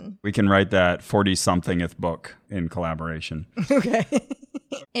golden. We can write that 40-somethingth book in collaboration. Okay.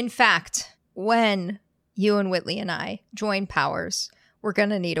 In fact, when you and Whitley and I join powers, we're going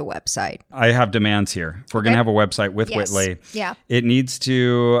to need a website. I have demands here. If we're going to have a website with Whitley, yeah, it needs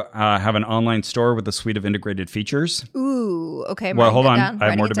to have an online store with a suite of integrated features. Ooh. Ooh, okay. Well, hold on. Down, I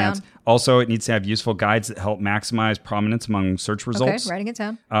have more demands. Down. Also, it needs to have useful guides that help maximize prominence among search results. Okay, writing it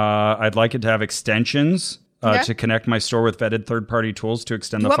down. I'd like it to have extensions Okay. to connect my store with vetted third-party tools to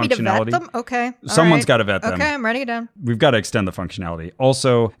extend You the want me to functionality. vet them? Okay. Someone's got to vet them. Okay, I'm writing it down. We've got to extend the functionality.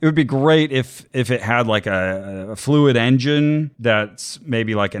 Also, it would be great if it had like a fluid engine that's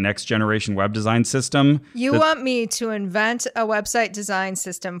maybe like a next generation web design system. You want me to invent a website design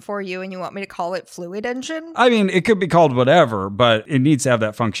system for you, and you want me to call it Fluid Engine? I mean, it could be called whatever, but it needs to have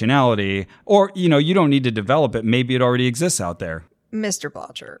that functionality. Or, you don't need to develop it. Maybe it already exists out there. Mr.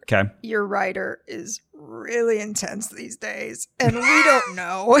 Blotcher, Okay. your writer is really intense these days, and we don't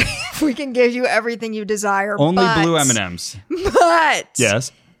know if we can give you everything you desire. Only blue M&Ms. But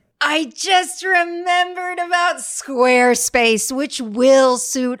Yes. I just remembered about Squarespace, which will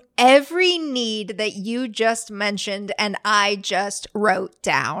suit every need that you just mentioned and I just wrote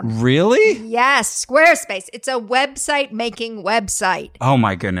down. Really? Yes, Squarespace. It's a website making website. Oh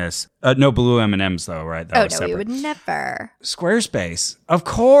my goodness. No blue M&Ms though, right? That was no, separate. we would never. Squarespace. Of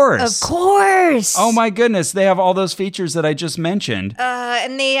course. Of course. Oh my goodness. They have all those features that I just mentioned.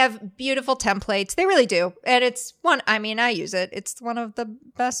 And they have beautiful templates. They really do. And it's I use it. It's one of the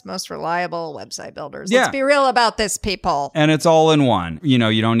best, most reliable website builders. Yeah. Let's be real about this, people. And it's all in one. You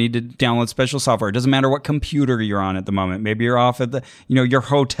don't need to download special software. It doesn't matter what computer you're on at the moment. Maybe you're off at your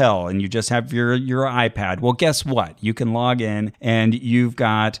hotel and you just have your iPad. Well, guess what? You can log in and you've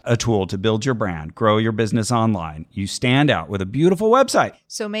got a tool to build your brand, grow your business online. You stand out with a beautiful website.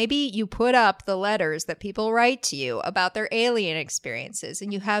 So maybe you put up the letters that people write to you about their alien experiences,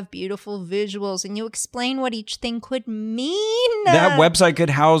 and you have beautiful visuals, and you explain what each thing could mean. That website could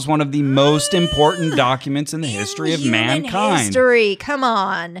house one of the most important documents in the history of mankind. History. Come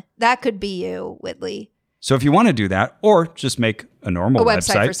on. That could be you, Whitley. So if you want to do that, or just make a normal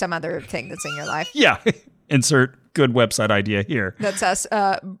website for some other thing that's in your life. Yeah. Insert good website idea here. That's us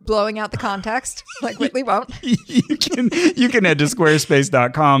blowing out the context like Whitley won't. you can head to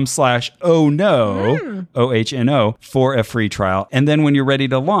squarespace.com/ohno, OHNO, for a free trial. And then when you're ready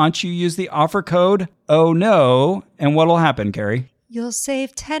to launch, you use the offer code OHNO. And what'll happen, Carrie? You'll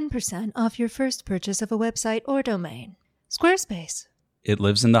save 10% off your first purchase of a website or domain. Squarespace. It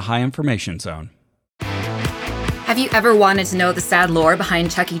lives in the high information zone. Have you ever wanted to know the sad lore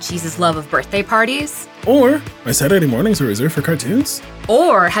behind Chuck E. Cheese's love of birthday parties? Or my Saturday mornings are reserved for cartoons?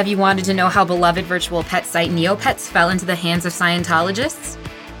 Or have you wanted to know how beloved virtual pet site Neopets fell into the hands of Scientologists?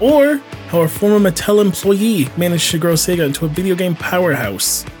 Or how a former Mattel employee managed to grow Sega into a video game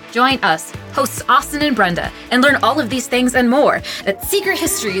powerhouse? Join us, hosts Austin and Brenda, and learn all of these things and more at Secret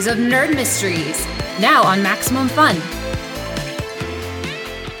Histories of Nerd Mysteries, now on Maximum Fun.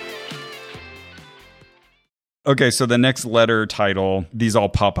 Okay, so the next letter title, these all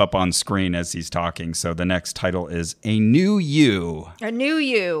pop up on screen as he's talking. So the next title is A New You. A New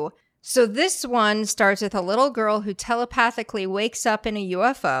You. So this one starts with a little girl who telepathically wakes up in a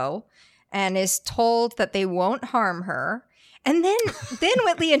UFO and is told that they won't harm her. And then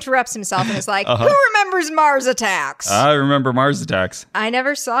Whitley interrupts himself and is like, Who remembers Mars Attacks? I remember Mars Attacks. I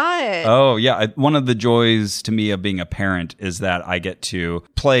never saw it. Oh, yeah. One of the joys to me of being a parent is that I get to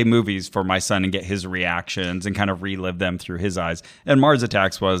play movies for my son and get his reactions and kind of relive them through his eyes. And Mars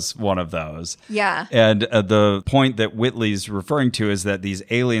Attacks was one of those. Yeah. And the point that Whitley's referring to is that these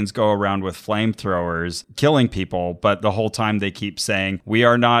aliens go around with flamethrowers killing people, but the whole time they keep saying, we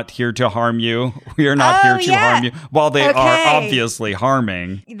are not here to harm you. We are not here to harm you. While they are obviously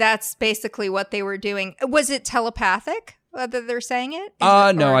harming. That's basically what they were doing. Was it telepathic that they're saying it?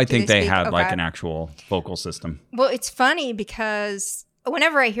 No, I think they had like an actual vocal system. Well, it's funny because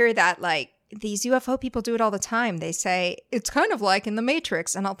whenever I hear that, like these UFO people do it all the time. They say, it's kind of like in the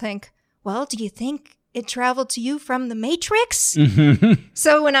Matrix. And I'll think, well, do you think it traveled to you from the Matrix? Mm-hmm.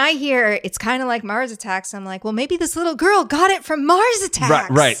 So when I hear it's kind of like Mars Attacks, I'm like, well, maybe this little girl got it from Mars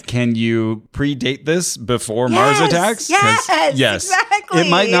Attacks. Right. Can you predate this before Mars Attacks? Yes, exactly. It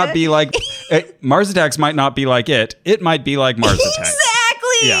might not be like Mars Attacks might not be like it. It might be like Mars Attacks.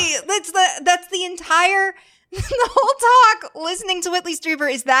 Exactly. Yeah. That's the entire the whole talk. Listening to Whitley Strieber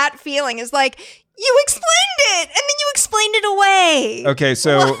is that feeling. Is like, you explained it, and then you explained it away. Okay,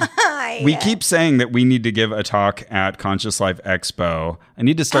 so Why? We keep saying that we need to give a talk at Conscious Life Expo. I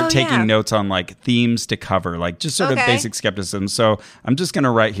need to start taking notes on like themes to cover, like just sort of basic skepticism. So I'm just going to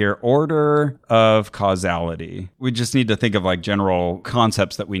write here, order of causality. We just need to think of like general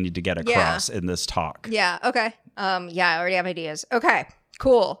concepts that we need to get across in this talk. Yeah, okay. I already have ideas. Okay,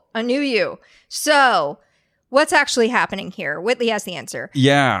 cool. A new you. So what's actually happening here? Whitley has the answer.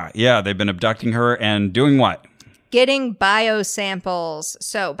 Yeah. They've been abducting her and doing what? getting biosamples.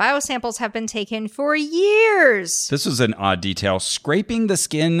 So biosamples have been taken for years. This was an odd detail. Scraping the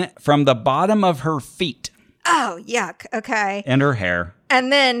skin from the bottom of her feet. Oh, yuck. Okay. And her hair.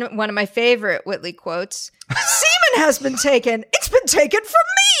 And then one of my favorite Whitley quotes, semen has been taken. It's been taken from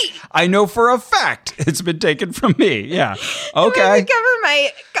me. I know for a fact it's been taken from me. Yeah. Okay.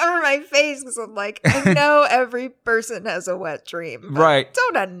 Cover my face because I'm like, I know every person has a wet dream. But right.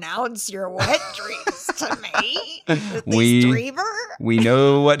 Don't announce your wet dreams to me. Strieber. We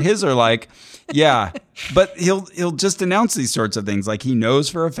know what his are like. Yeah. But he'll just announce these sorts of things. Like he knows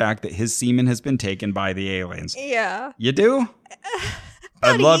for a fact that his semen has been taken by the aliens. Yeah. You do?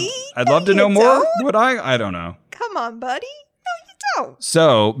 Buddy, I'd love to know more. Would I? I don't know. Come on, buddy. No, you don't.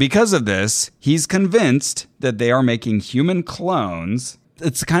 So, because of this, he's convinced that they are making human clones.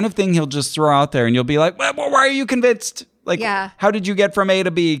 It's the kind of thing he'll just throw out there and you'll be like, well, why are you convinced? Like, how did you get from A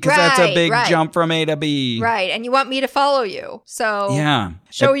to B? Because that's a big jump from A to B. Right. And you want me to follow you. So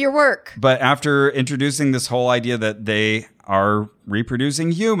show your work. But after introducing this whole idea that they are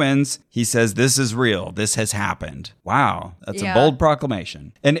reproducing humans, he says, this is real. This has happened. Wow. That's a bold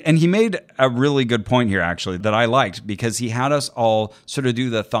proclamation. And he made a really good point here, actually, that I liked, because he had us all sort of do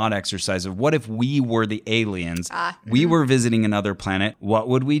the thought exercise of what if we were the aliens? We were visiting another planet. What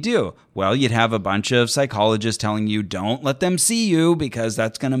would we do? Well, you'd have a bunch of psychologists telling you, don't let them see you because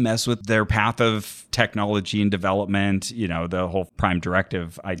that's going to mess with their path of technology and development, you know, the whole prime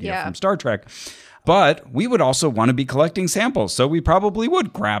directive idea from Star Trek. But we would also want to be collecting samples, so we probably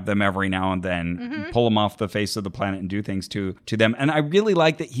would grab them every now and then, pull them off the face of the planet and do things to them. And I really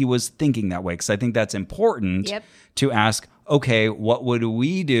like that he was thinking that way, because I think that's important to ask, okay, what would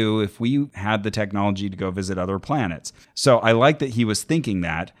we do if we had the technology to go visit other planets? So I like that he was thinking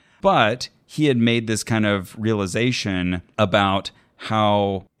that, but he had made this kind of realization about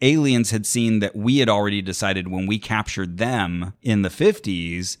how aliens had seen that we had already decided when we captured them in the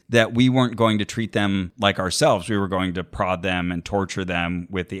 50s that we weren't going to treat them like ourselves. We were going to prod them and torture them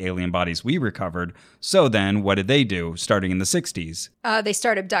with the alien bodies we recovered. So then what did they do starting in the 60s? They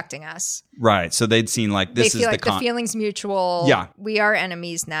start abducting us. Right. So they'd seen like this is the feeling's mutual. Yeah. We are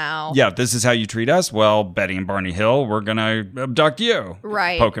enemies now. Yeah. This is how you treat us. Well, Betty and Barney Hill, we're going to abduct you.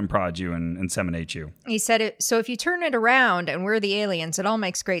 Right. Poke and prod you and inseminate you. He said, so if you turn it around and we're the aliens, it all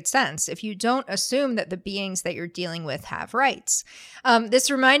makes great sense if you don't assume that the beings that you're dealing with have rights. This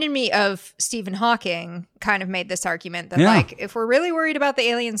reminded me of Stephen Hawking kind of made this argument that like, if we're really worried about the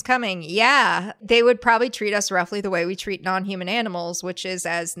aliens coming, they would probably treat us roughly the way we treat non-human animals, which is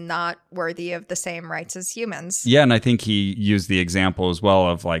as not worthy of the same rights as humans. Yeah, and I think he used the example as well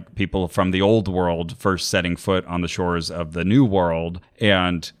of like people from the old world first setting foot on the shores of the new world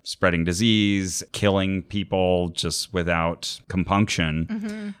and spreading disease, killing people just without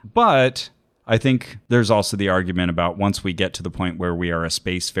compunction. But I think there's also the argument about once we get to the point where we are a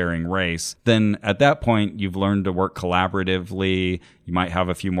spacefaring race, then at that point, you've learned to work collaboratively. You might have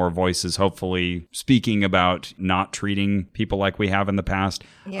a few more voices, hopefully, speaking about not treating people like we have in the past.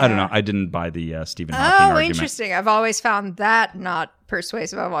 I don't know. I didn't buy the Stephen Hawking argument. Oh, interesting. I've always found that not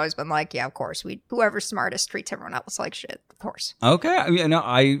persuasive. I've always been like, yeah, of course. Whoever's smartest treats everyone else like shit. Of course. Okay. I mean,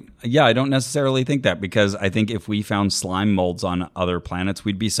 I don't necessarily think that, because I think if we found slime molds on other planets,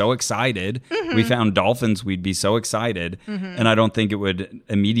 we'd be so excited. We found dolphins, we'd be so excited. And I don't think it would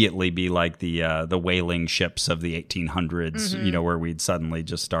immediately be like the whaling ships of the 1800s, you know, where we'd suddenly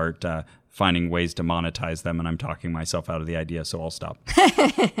just start finding ways to monetize them. And I'm talking myself out of the idea, so I'll stop.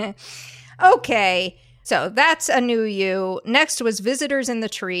 Okay. So that's a new you. Next was Visitors in the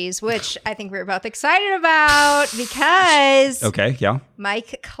Trees, which I think we were both excited about because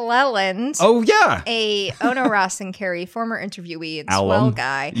Mike Cleland, a Ono Ross and Carrie former interviewee and swell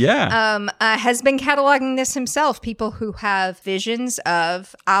guy, has been cataloging this himself. People who have visions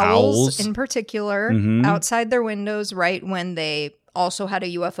of owls in particular outside their windows right when they also had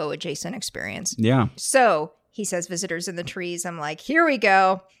a UFO adjacent experience. Yeah. So he says Visitors in the Trees. I'm like, here we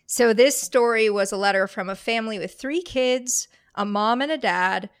go. So this story was a letter from a family with 3 kids, a mom and a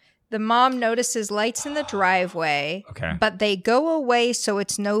dad. The mom notices lights in the driveway, but they go away, so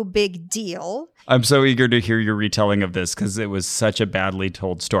it's no big deal. I'm so eager to hear your retelling of this because it was such a badly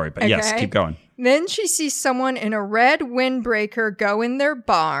told story. But yes, keep going. Then she sees someone in a red windbreaker go in their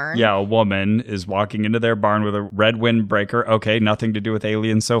barn. Yeah, a woman is walking into their barn with a red windbreaker. Okay, nothing to do with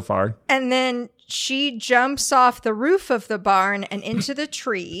aliens so far. And then she jumps off the roof of the barn and into the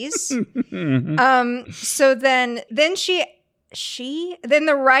trees. So then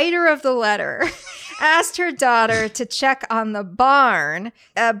the writer of the letter asked her daughter to check on the barn,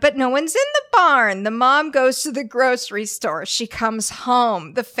 but no one's in the barn. The mom goes to the grocery store. She comes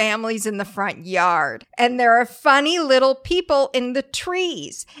home. The family's in the front yard. And there are funny little people in the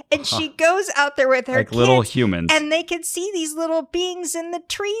trees. And she goes out there with her like kids. Little humans. And they can see these little beings in the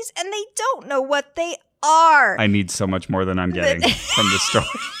trees, and they don't know what they are. I need so much more than I'm getting from this story.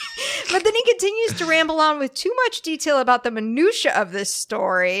 But then he continues to ramble on with too much detail about the minutia of this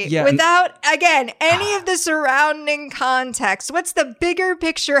story Yeah, without, again, any of the surrounding context. What's the bigger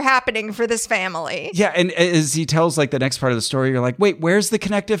picture happening for this family? Yeah, and as he tells like the next part of the story, you're like, wait, where's the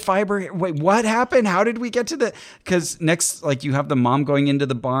connective fiber? Wait, what happened? How did we get to the... Because next, like you have the mom going into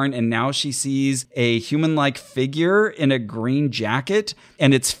the barn and now she sees a human-like figure in a green jacket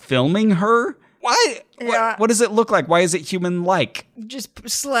and it's filming her. Why? Yeah. What does it look like? Why is it human-like? Just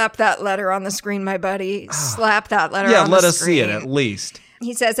slap that letter on the screen, my buddy. Slap that letter on the screen. Yeah, let us see it at least.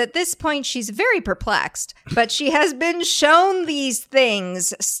 He says, at this point, she's very perplexed, but she has been shown these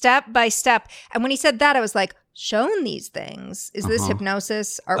things step by step. And when he said that, I was like, shown these things? Is this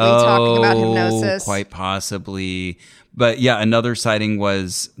hypnosis? Are we talking about hypnosis? Quite possibly. But yeah, another sighting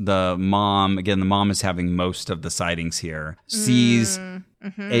was the mom. Again, the mom is having most of the sightings here. Sees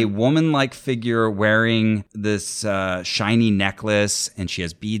a woman-like figure wearing this shiny necklace, and she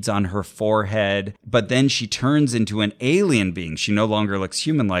has beads on her forehead. But then she turns into an alien being. She no longer looks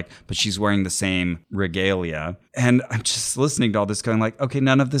human-like, but she's wearing the same regalia. And I'm just listening to all this going like, okay,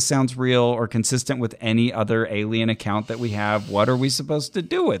 none of this sounds real or consistent with any other alien account that we have. What are we supposed to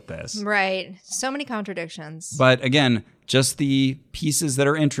do with this? Right. So many contradictions. But again, just the pieces that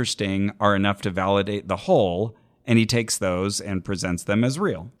are interesting are enough to validate the whole. And he takes those and presents them as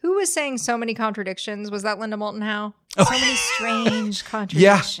real. Who was saying so many contradictions? Was that Linda Moulton Howe? So many strange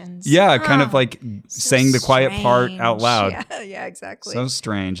contradictions. Yeah, kind of like saying the quiet part out loud. Yeah, exactly. So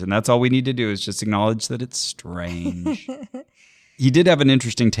strange. And that's all we need to do is just acknowledge that it's strange. He did have an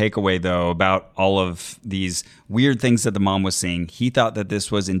interesting takeaway, though, about all of these weird things that the mom was seeing. He thought that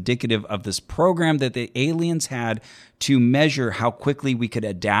this was indicative of this program that the aliens had to measure how quickly we could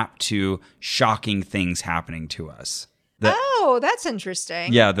adapt to shocking things happening to us. Oh, that's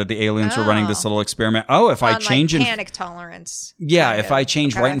interesting. Yeah, that the aliens were running this little experiment. Oh, if I change... Like panic tolerance. Yeah, if I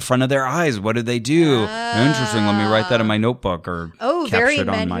change right in front of their eyes, what did they do? Interesting. Let me write that in my notebook or very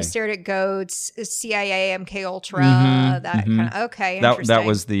Men Who Stared at Goats, CIA, MK Ultra, that kind of... Okay, interesting. That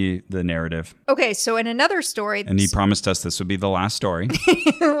was the narrative. Okay, so in another story... And he promised us this would be the last story.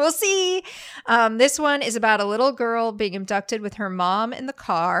 We'll see. This one is about a little girl being abducted with her mom in the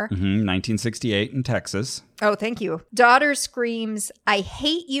car. 1968 in Texas. Oh, thank you. Daughter screams, "I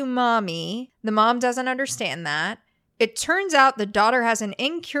hate you, mommy." The mom doesn't understand that. It turns out the daughter has an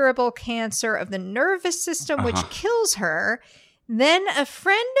incurable cancer of the nervous system, which kills her. Then a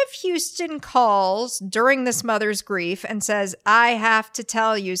friend of Houston calls during this mother's grief and says, "I have to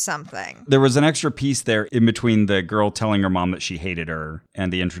tell you something." There was an extra piece there in between the girl telling her mom that she hated her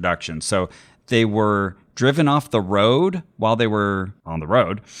and the introduction. So they were driven off the road while they were on the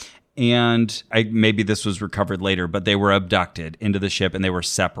road. And maybe this was recovered later, but they were abducted into the ship and they were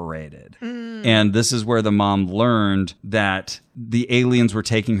separated. And this is where the mom learned that the aliens were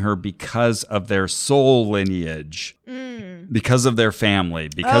taking her because of their soul lineage, because of their family,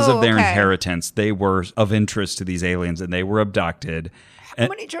 because of their inheritance. They were of interest to these aliens and they were abducted. How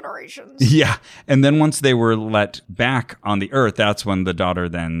many generations? Yeah. And then once they were let back on the earth, that's when the daughter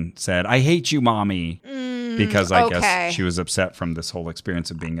then said, "I hate you, mommy." Because I guess she was upset from this whole experience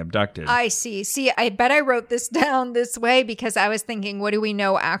of being abducted. I see. See, I bet I wrote this down this way because I was thinking, what do we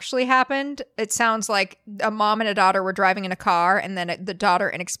know actually happened? It sounds like a mom and a daughter were driving in a car and then the daughter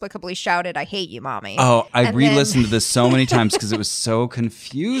inexplicably shouted, "I hate you, mommy." Oh, I re-listened to this so many times because it was so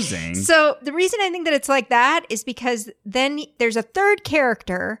confusing. So the reason I think that it's like that is because then there's a third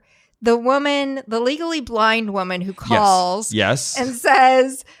character, the woman, the legally blind woman who calls yes. and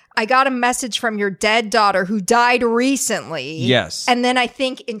says, "I got a message from your dead daughter who died recently." Yes. And then I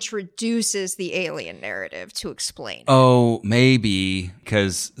think introduces the alien narrative to explain. Oh, maybe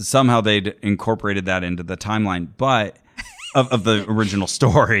because somehow they'd incorporated that into the timeline, but of the original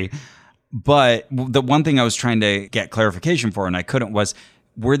story. But the one thing I was trying to get clarification for, and I couldn't, was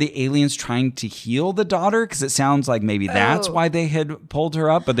were the aliens trying to heal the daughter? Because it sounds like maybe that's why they had pulled her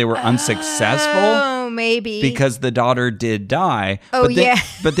up, but they were unsuccessful. Oh, maybe. Because the daughter did die. Oh,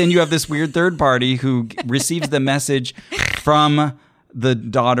 But then you have this weird third party who receives the message from the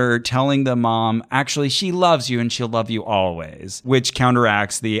daughter telling the mom, actually, she loves you and she'll love you always, which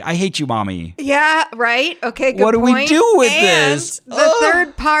counteracts the "I hate you, mommy." Yeah, right. Okay, good What do point. we do with and this? The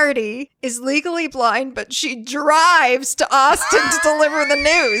third party is legally blind, but she drives to Austin to deliver the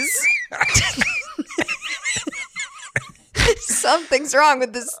news. Something's wrong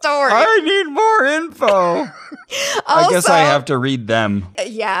with this story. I need more info. I guess I have to read them.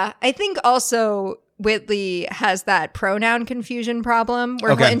 Yeah. I think also Whitley has that pronoun confusion problem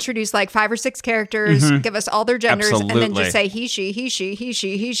where he'll introduce like 5 or 6 characters, give us all their genders, and then just say he, she, he, she, he,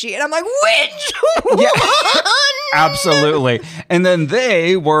 she, he, she. And I'm like, which one? Absolutely. And then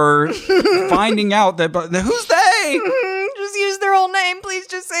they were finding out that, who's they? Just use their whole name. Please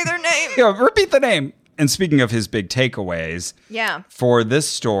just say their name. Yeah, repeat the name. And speaking of his big takeaways, for this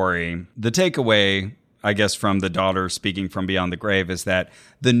story, the takeaway, I guess, from the daughter speaking from beyond the grave is that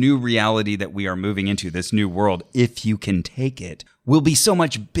the new reality that we are moving into, this new world, if you can take it, will be so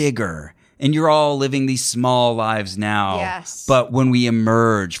much bigger. And you're all living these small lives now. Yes. But when we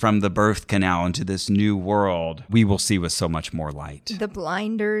emerge from the birth canal into this new world, we will see with so much more light. The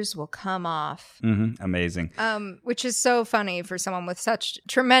blinders will come off. Amazing. Which is so funny for someone with such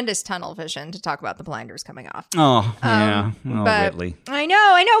tremendous tunnel vision to talk about the blinders coming off. Oh, yeah. Whitley. I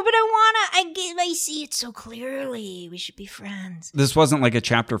know, but I see it so clearly. We should be friends. This wasn't like a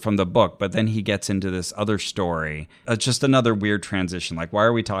chapter from the book, but then he gets into this other story. Just another weird transition. Like, why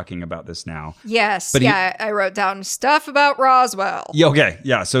are we talking about this now? Yes. But I wrote down stuff about Roswell. Yeah, okay.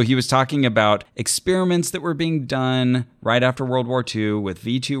 Yeah. So he was talking about experiments that were being done right after World War II with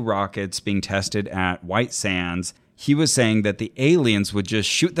V-2 rockets being tested at White Sands. He was saying that the aliens would just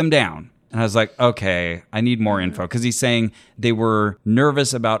shoot them down. And I was like, okay, I need more info. Because he's saying they were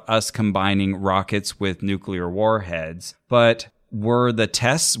nervous about us combining rockets with nuclear warheads. But were the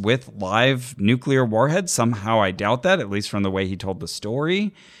tests with live nuclear warheads? Somehow I doubt that, at least from the way he told the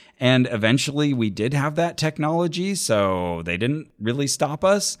story. And eventually we did have that technology, so they didn't really stop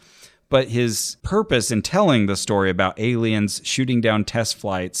us. But his purpose in telling the story about aliens shooting down test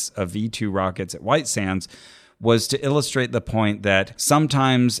flights of V-2 rockets at White Sands was to illustrate the point that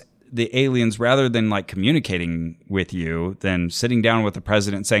sometimes the aliens, rather than like communicating with you, then sitting down with the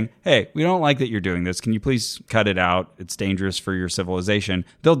president saying, hey, we don't like that you're doing this. Can you please cut it out? It's dangerous for your civilization.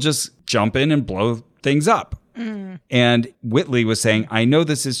 They'll just jump in and blow things up. And Whitley was saying, I know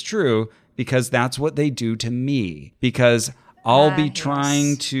this is true because that's what they do to me. Because I'll be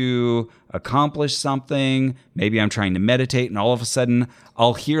trying to accomplish something. Maybe I'm trying to meditate, and all of a sudden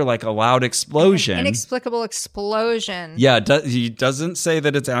I'll hear like a loud explosion. An inexplicable explosion. Yeah, he doesn't say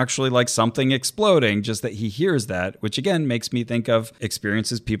that it's actually like something exploding, just that he hears that, which again makes me think of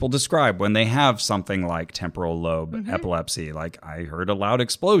experiences people describe when they have something like temporal lobe epilepsy. Like I heard a loud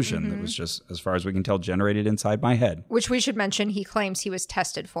explosion that was just, as far as we can tell, generated inside my head. Which we should mention, he claims he was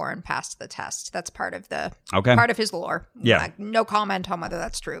tested for and passed the test. That's part of the part of his lore. Yeah. No comment on whether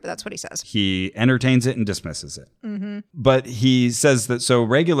that's true, but that's what he says. He entertains it and dismisses it. But he says that so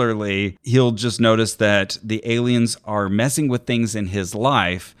regularly, he'll just notice that the aliens are messing with things in his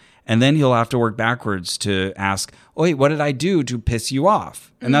life, and then he'll have to work backwards to ask, oh, wait, what did I do to piss you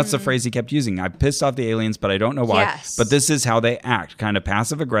off? And that's the phrase he kept using. I pissed off the aliens, but I don't know why. Yes. But this is how they act, kind of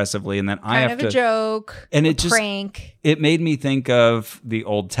passive-aggressively, and then I have to... Kind of a joke, and a prank. It made me think of the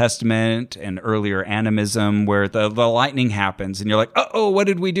Old Testament and earlier animism, where the lightning happens, and you're like, uh-oh, what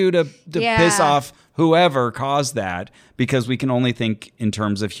did we do to piss off whoever caused that? Because we can only think in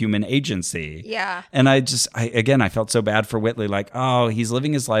terms of human agency. Yeah. And I felt so bad for Whitley. Like, oh, he's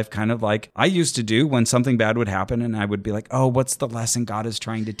living his life kind of like I used to do when something bad would happen. And I would be like, oh, what's the lesson God is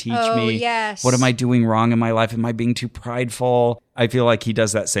trying to teach me? Yes. What am I doing wrong in my life? Am I being too prideful? I feel like he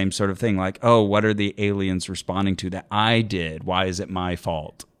does that same sort of thing. Like, oh, what are the aliens responding to that I did? Why is it my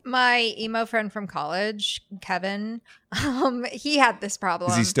fault? My emo friend from college, Kevin, he had this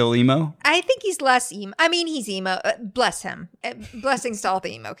problem. Is he still emo? I think he's less emo. I mean, he's emo. Bless him. Blessings to all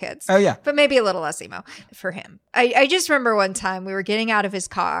the emo kids. Oh, yeah. But maybe a little less emo for him. I just remember one time we were getting out of his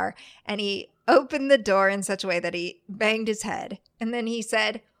car and he opened the door in such a way that he banged his head. And then he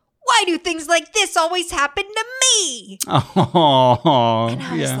said, why do things like this always happen to me? Oh, and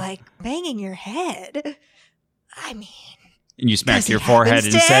I was like, banging your head? I mean... And you smacked your forehead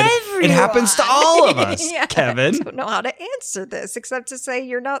and said, it happens to all of us, Kevin. I don't know how to answer this except to say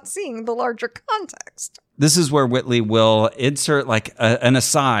you're not seeing the larger context. This is where Whitley will insert like an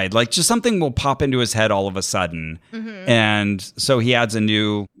aside, like just something will pop into his head all of a sudden. And so he adds a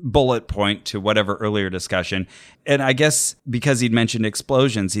new bullet point to whatever earlier discussion. And I guess because he'd mentioned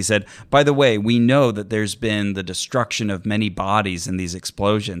explosions, he said, by the way, we know that there's been the destruction of many bodies in these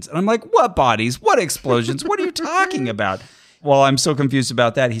explosions. And I'm like, what bodies? What explosions? What are you talking about? Well, I'm so confused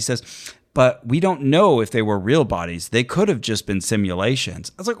about that. He says, but we don't know if they were real bodies. They could have just been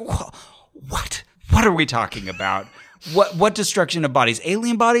simulations. I was like, what? What are we talking about? What destruction of bodies?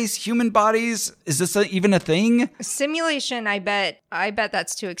 Alien bodies? Human bodies? Is this even a thing? Simulation, I bet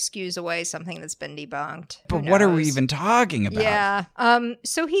that's to excuse away something that's been debunked. But what are we even talking about? Yeah.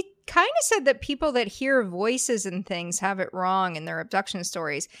 So he kind of said that people that hear voices and things have it wrong in their abduction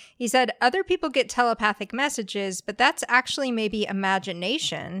stories. He said other people get telepathic messages, but that's actually maybe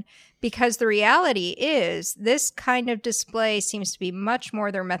imagination, because the reality is this kind of display seems to be much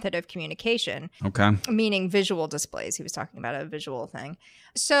more their method of communication. Okay. Meaning visual displays. He was talking about a visual thing.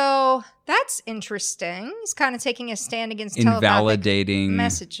 So that's interesting. He's kind of taking a stand against invalidating telepathic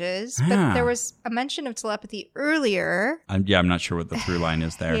messages. But there was a mention of telepathy earlier. I'm not sure what the through line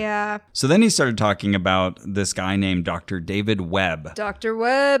is there. Yeah. So then he started talking about this guy named Dr. David Webb. Dr.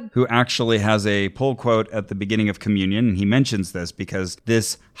 Webb. Who actually has a pull quote at the beginning of Communion. And he mentions this because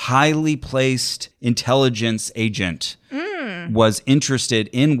this highly placed intelligence agent was interested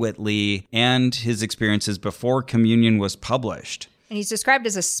in Whitley and his experiences before Communion was published. And he's described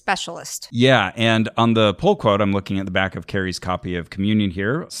as a specialist. Yeah, and on the pull quote, I'm looking at the back of Carrie's copy of Communion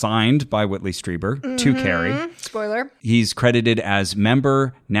here, signed by Whitley Strieber to Carrie. Spoiler. He's credited as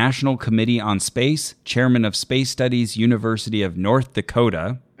member, National Committee on Space, chairman of Space Studies, University of North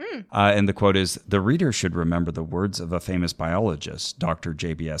Dakota. And the quote is, "The reader should remember the words of a famous biologist, Dr.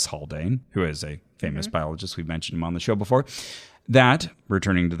 J.B.S. Haldane," who is a famous biologist. We've mentioned him on the show before. That,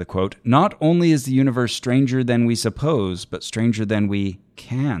 returning to the quote, "not only is the universe stranger than we suppose, but stranger than we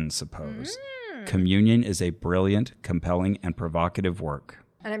can suppose. Communion is a brilliant, compelling, and provocative work."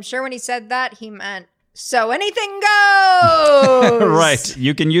 And I'm sure when he said that, he meant, so anything goes. Right.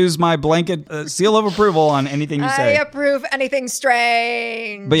 You can use my blanket seal of approval on anything you say. I approve anything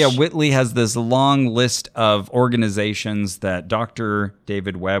strange. But yeah, Whitley has this long list of organizations that Dr.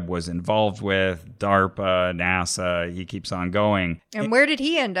 David Webb was involved with, DARPA, NASA, he keeps on going. And where did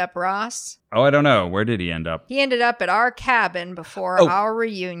he end up, Ross? Oh, I don't know. Where did he end up? He ended up at our cabin before our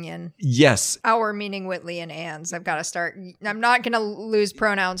reunion. Yes. Our meaning Whitley and Ann's. I've got to start. I'm not going to lose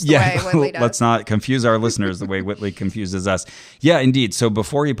pronouns the way Whitley does. Let's not confuse our listeners the way Whitley confuses us. Yeah, indeed. So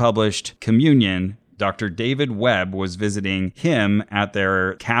before he published Communion, Dr. David Webb was visiting him at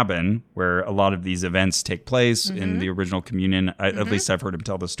their cabin where a lot of these events take place in the original Communion. At least I've heard him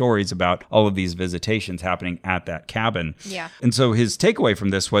tell the stories about all of these visitations happening at that cabin. Yeah. And so his takeaway from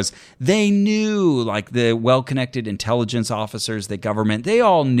this was they knew, like the well-connected intelligence officers, the government, they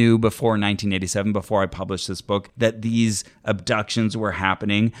all knew before 1987, before I published this book, that these abductions were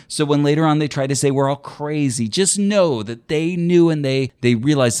happening. So when later on they tried to say we're all crazy, just know that they knew and they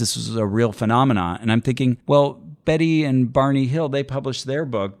realized this was a real phenomenon. And I'm thinking, well, Betty and Barney Hill, they published their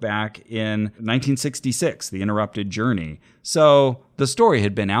book back in 1966, The Interrupted Journey. So the story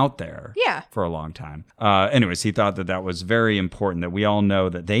had been out there for a long time. Anyways, he thought that was very important, that we all know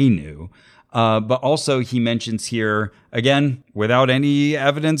that they knew. But also he mentions here, again, without any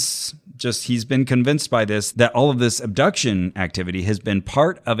evidence, just he's been convinced by this, that all of this abduction activity has been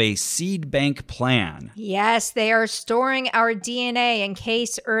part of a seed bank plan. Yes, they are storing our DNA in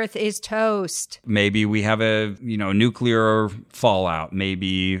case Earth is toast. Maybe we have a nuclear fallout.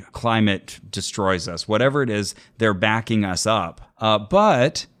 Maybe climate destroys us. Whatever it is, they're backing us up.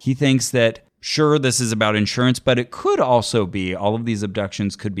 But he thinks that sure, this is about insurance, but it could also be, all of these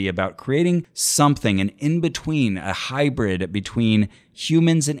abductions could be about creating something, an in-between, a hybrid between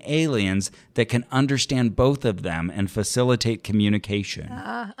humans and aliens that can understand both of them and facilitate communication.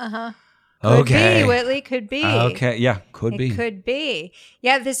 Could be, Whitley, could be. Okay, yeah, could be. It could be.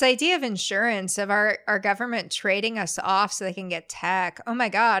 Yeah, this idea of insurance, of our government trading us off so they can get tech. Oh my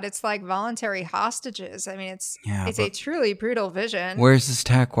God, it's like voluntary hostages. I mean, it's a truly brutal vision. Where's this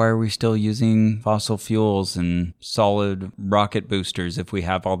tech? Why are we still using fossil fuels and solid rocket boosters if we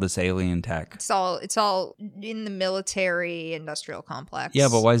have all this alien tech? It's all in the military industrial complex. Yeah,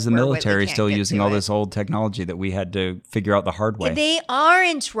 but why is the military still using all this old technology that we had to figure out the hard way? They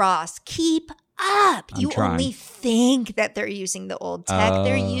aren't, Ross. Keep up. I'm you trying. Only think that they're using the old tech.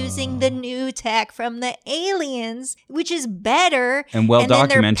 They're using the new tech from the aliens, which is better. And well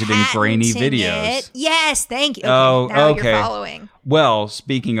documented in grainy videos. Yes, thank you. Okay, now you're following. Well,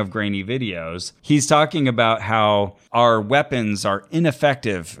 speaking of grainy videos, he's talking about how our weapons are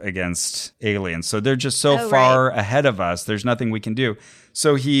ineffective against aliens. So they're just so far ahead of us. There's nothing we can do.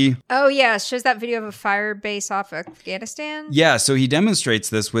 So he... Oh, yeah. Shows that video of a fire base off Afghanistan? Yeah. So he demonstrates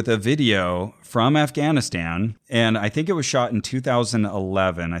this with a video from Afghanistan. And I think it was shot in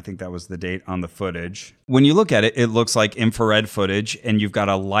 2011. I think that was the date on the footage. when you look at it, it looks like infrared footage, and you've got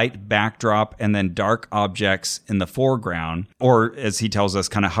a light backdrop and then dark objects in the foreground, or as he tells us,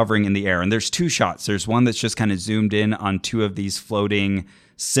 kind of hovering in the air. And there's two shots. There's one that's just kind of zoomed in on two of these floating,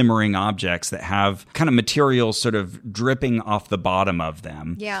 simmering objects that have kind of material sort of dripping off the bottom of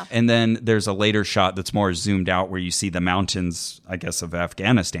them. Yeah. And then there's a later shot that's more zoomed out where you see the mountains, I guess, of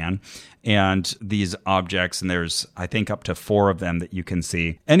Afghanistan and these objects. And there's, I think, up to 4 of them that you can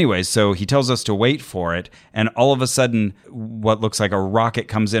see. Anyway, so he tells us to wait for it. And all of a sudden, what looks like a rocket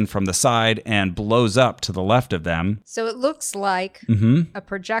comes in from the side and blows up to the left of them. So it looks like a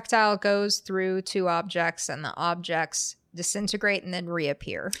projectile goes through 2 objects and the objects disintegrate and then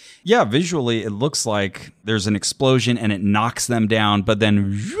reappear. Yeah, visually, it looks like there's an explosion and it knocks them down, but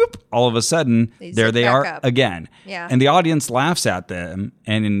then whoop, all of a sudden, there they are up again. Yeah. And the audience laughs at them.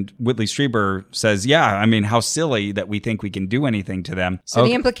 And Whitley Strieber says, yeah, I mean, how silly that we think we can do anything to them. So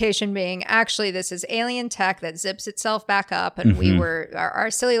the implication being, actually, this is alien tech that zips itself back up, and we were,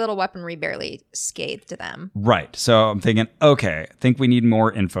 our silly little weaponry barely scathed them. Right. So I'm thinking, okay, I think we need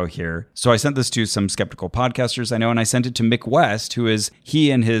more info here. So I sent this to some skeptical podcasters I know, and I sent it to Mick West,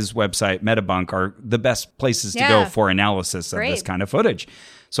 he and his website Metabunk are the best places to go for analysis of this kind of footage.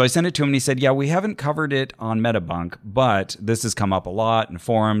 So I sent it to him and he said, yeah, we haven't covered it on Metabunk, but this has come up a lot in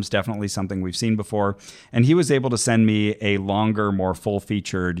forums, definitely something we've seen before. And he was able to send me a longer, more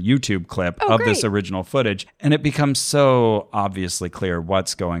full-featured YouTube clip of this original footage. And it becomes so obviously clear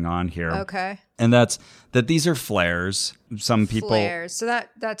what's going on here. Okay. And that's that these are flares. Some people... Flares. So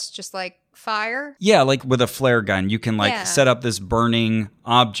that's just like fire? Yeah, like with a flare gun, you can set up this burning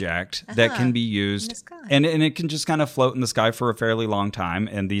object that can be used, and it can just kind of float in the sky for a fairly long time,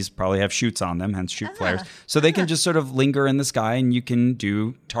 and these probably have chutes on them, hence shoot flares. So they can just sort of linger in the sky, and you can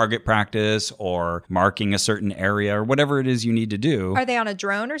do target practice or marking a certain area or whatever it is you need to do. Are they on a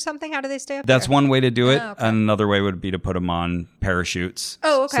drone or something? How do they stay up That's there? one way to do it. Okay. Another way would be to put them on parachutes.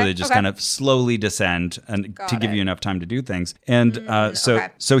 Oh, okay. So they just kind of slowly descend and to give you enough time to do things. And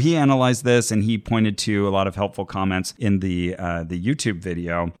so he analyzed this, and he pointed to a lot of helpful comments in the YouTube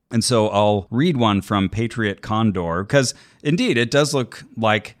video. And so I'll read one from Patriot Condor, because indeed it does look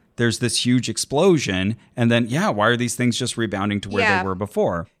like there's this huge explosion, and then, why are these things just rebounding to where they were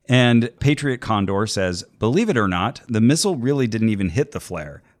before? And Patriot Condor says, believe it or not, the missile really didn't even hit the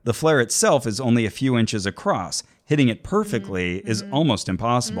flare. The flare itself is only a few inches across. Hitting it perfectly is almost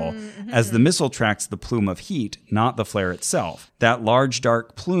impossible, as the missile tracks the plume of heat, not the flare itself. That large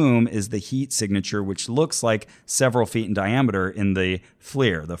dark plume is the heat signature, which looks like several feet in diameter in the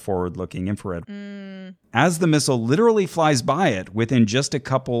FLIR, the forward-looking infrared. As the missile literally flies by it, within just a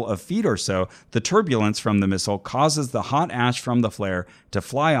couple of feet or so, the turbulence from the missile causes the hot ash from the flare to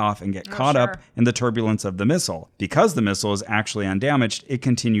fly off and get caught up in the turbulence of the missile. Because the missile is actually undamaged, it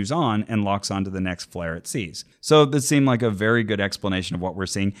continues on and locks onto the next flare it sees. So this seemed like a very good explanation of what we're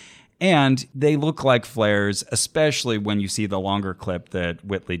seeing. And they look like flares, especially when you see the longer clip that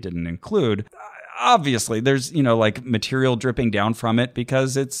Whitley didn't include. Obviously, there's, like material dripping down from it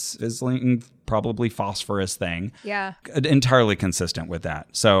because it's probably phosphorus thing. Yeah. Entirely consistent with that.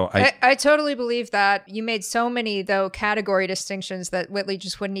 So I totally believe that. You made so many, though, category distinctions that Whitley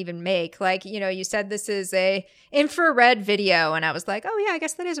just wouldn't even make. Like, you said this is a infrared video, and I was like, oh yeah, I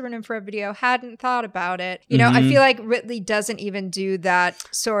guess that is an infrared video. Hadn't thought about it. I feel like Whitley doesn't even do that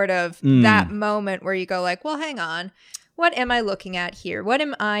sort of that moment where you go like, well, hang on. What am I looking at here? What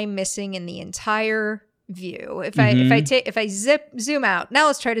am I missing in the entire view? If I zoom out, now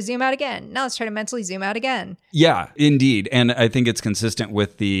let's try to zoom out again. Now let's try to mentally zoom out again. Yeah, indeed. And I think it's consistent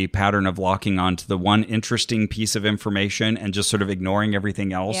with the pattern of locking onto the one interesting piece of information and just sort of ignoring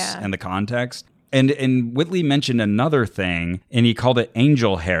everything else and the context. And Whitley mentioned another thing, and he called it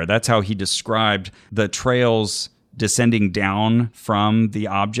angel hair. That's how he described the trails descending down from the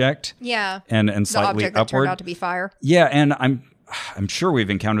object. Yeah. And slightly the object that upward. Turned out to be fire. Yeah, and I'm sure we've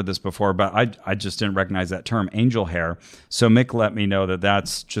encountered this before, but I just didn't recognize that term, angel hair. So Mick let me know that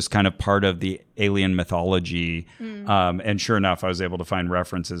that's just kind of part of the alien mythology. And sure enough, I was able to find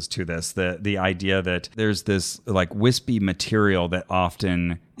references to this. The idea that there's this like wispy material that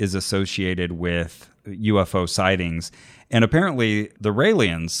often is associated with UFO sightings. And apparently the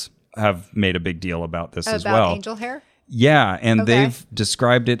Raelians have made a big deal about this as well. About angel hair? Yeah, and they've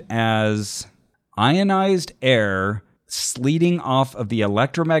described it as ionized air sleeting off of the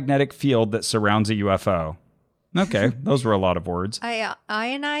electromagnetic field that surrounds a UFO. Okay, those were a lot of words.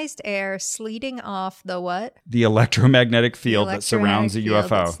 Ionized air sleeting off the what? The electromagnetic field that surrounds a UFO.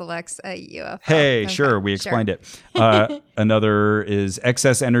 That selects a UFO. Hey, sure, we explained it. Another is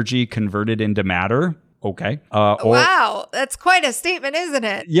excess energy converted into matter. Okay. Wow, that's quite a statement, isn't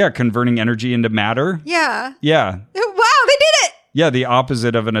it? Yeah, converting energy into matter. Yeah. Yeah. Wow, they did it! Yeah, the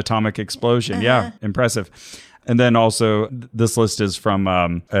opposite of an atomic explosion. Yeah, impressive. And then also, this list is from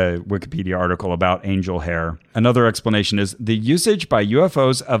a Wikipedia article about angel hair. Another explanation is the usage by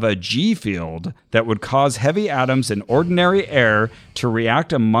UFOs of a G field that would cause heavy atoms in ordinary air to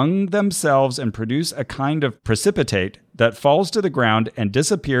react among themselves and produce a kind of precipitate that falls to the ground and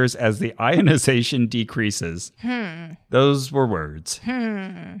disappears as the ionization decreases. Those were words.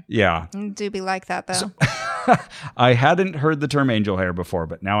 Yeah. Do be like that, though. I hadn't heard the term angel hair before,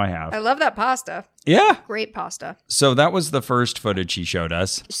 but now I have. I love that pasta. Yeah. Great pasta. So that was the first footage he showed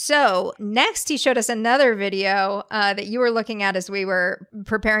us. So next he showed us another video that you were looking at as we were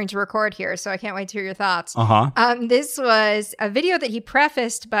preparing to record here. So I can't wait to hear your thoughts. This was a video that he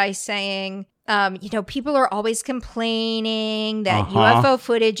prefaced by saying, people are always complaining that UFO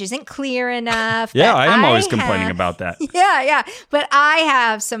footage isn't clear enough. Yeah, I am always complaining about that. Yeah. But I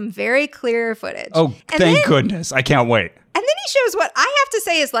have some very clear footage. Oh, thank goodness. I can't wait. And then he shows what I have to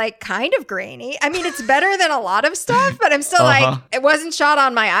say is like kind of grainy. I mean, it's better than a lot of stuff, but I'm still like, it wasn't shot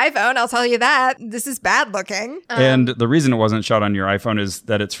on my iPhone. I'll tell you that. This is bad looking. And the reason it wasn't shot on your iPhone is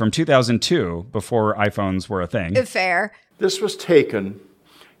that it's from 2002, before iPhones were a thing. Fair. This was taken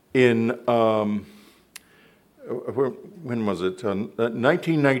in, when was it?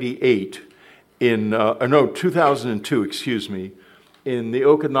 1998 in, 2002, excuse me, in the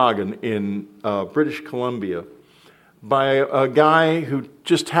Okanagan in British Columbia by a guy who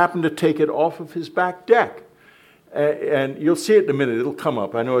just happened to take it off of his back deck. And you'll see it in a minute. It'll come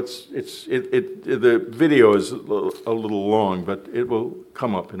up. I know the video is a little long, but it will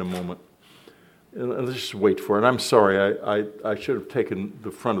come up in a moment. Let's just wait for it. I'm sorry, I should have taken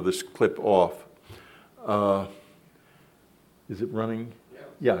the front of this clip off. Is it running?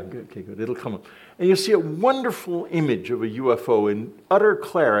 Yeah, good. Okay, good. It'll come up. And you'll see a wonderful image of a UFO in utter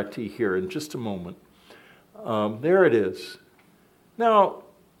clarity here in just a moment. There it is. Now,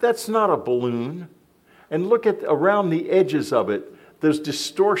 that's not a balloon. And look at around the edges of it, there's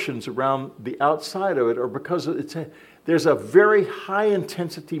distortions around the outside of it, or because there's a very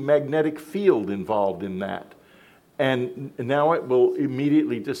high-intensity magnetic field involved in that. And now it will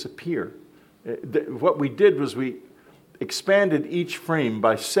immediately disappear. What we did was we expanded each frame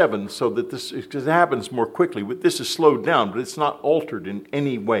by 7 so that because it happens more quickly. This is slowed down, but it's not altered in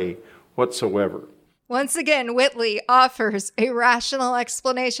any way whatsoever. Once again, Whitley offers a rational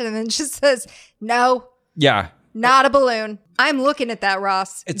explanation and then just says, no. Yeah. Not a balloon. I'm looking at that,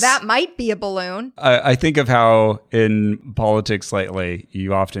 Ross. That might be a balloon. I think of how in politics lately,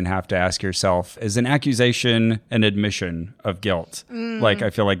 you often have to ask yourself, is an accusation an admission of guilt? Like,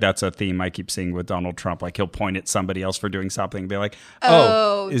 I feel like that's a theme I keep seeing with Donald Trump. Like, he'll point at somebody else for doing something and be like,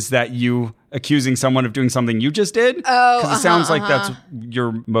 oh, is that you accusing someone of doing something you just did? Oh, because it sounds like that's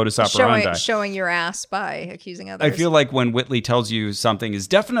your modus operandi. Showing your ass by accusing others. I feel like when Whitley tells you something is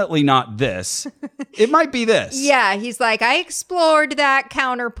definitely not this, it might be this. Yeah, he's like, I explored that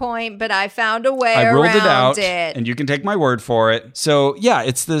counterpoint, but I found a way I ruled around it out, it. And you can take my word for it. So yeah,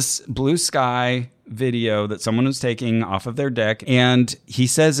 it's this blue sky video that someone was taking off of their deck, and he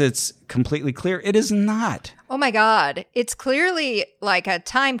says it's completely clear. It is not. Oh my God. It's clearly like a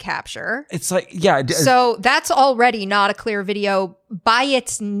time capture. It's like, yeah. So that's already not a clear video by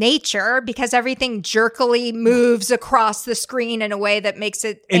its nature because everything jerkily moves across the screen in a way that makes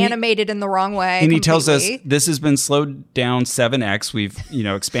it animated in the wrong way. And he tells us this has been slowed down 7x. We've,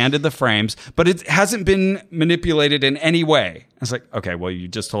 expanded the frames, but it hasn't been manipulated in any way. I was like, okay, well, you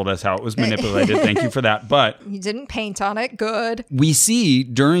just told us how it was manipulated. Thank you for that. But you didn't paint on it. Good. We see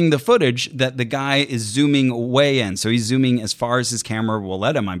during the footage that the guy is zooming way in. So he's zooming as far as his camera will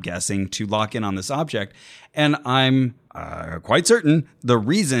let him, I'm guessing, to lock in on this object. And I'm quite certain the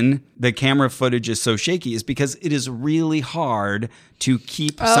reason the camera footage is so shaky is because it is really hard to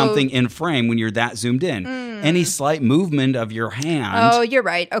keep something in frame when you're that zoomed in. Any slight movement of your hand you're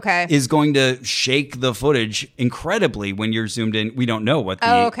right. Okay. is going to shake the footage incredibly when you're zoomed in. We don't know what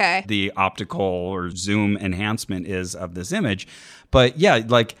the optical or zoom enhancement is of this image. But yeah,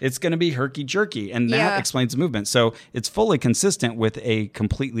 like it's going to be herky-jerky, and that explains the movement. So it's fully consistent with a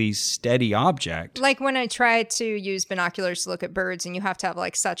completely steady object. Like when I try to use binoculars to look at birds, and you have to have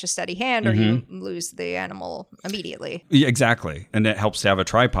like such a steady hand or you lose the animal immediately. Yeah, exactly. And it helps to have a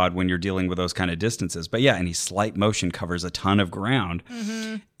tripod when you're dealing with those kind of distances. But yeah, any slight motion covers a ton of ground.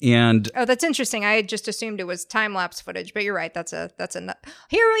 And that's interesting. I just assumed it was time-lapse footage, but you're right. That's a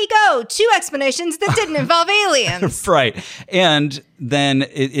here we go. 2 explanations that didn't involve aliens. Right. And And then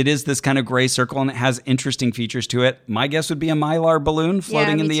it is this kind of gray circle, and it has interesting features to it. My guess would be a Mylar balloon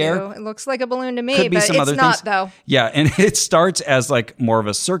floating in the air. It looks like a balloon to me, Could be but some it's other not, things. though. Yeah, and it starts as like more of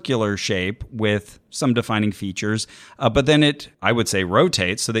a circular shape with some defining features, but then it, I would say,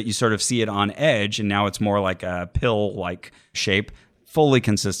 rotates so that you sort of see it on edge, and now it's more like a pill-like shape, fully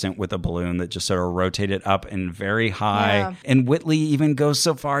consistent with a balloon that just sort of rotated up and very high. Yeah. And Whitley even goes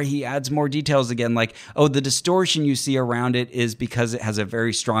so far, he adds more details again, like, oh, the distortion you see around it is because it has a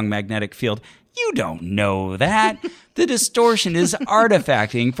very strong magnetic field. You don't know that. The distortion is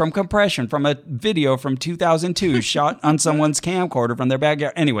artifacting from compression from a video from 2002 shot on someone's camcorder from their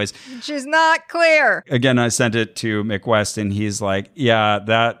backyard. Anyways. Which is not clear. Again, I sent it to Mick West, and he's like, yeah,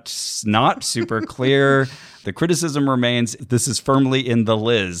 that's not super clear. The criticism remains, this is firmly in the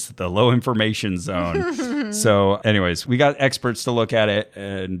Liz, the low information zone. So anyways, we got experts to look at it,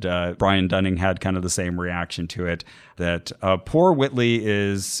 and Brian Dunning had kind of the same reaction to it, that poor Whitley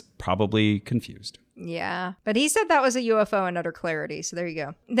is probably confused. Yeah, but he said that was a UFO in utter clarity, so there you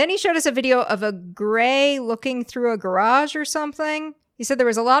go. Then he showed us a video of a gray looking through a garage or something. He said there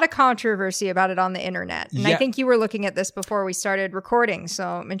was a lot of controversy about it on the internet. And I think you were looking at this before we started recording, so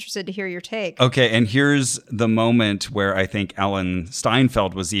I'm interested to hear your take. Okay, and here's the moment where I think Alan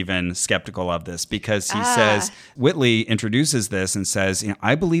Steinfeld was even skeptical of this, because he says, Whitley introduces this and says,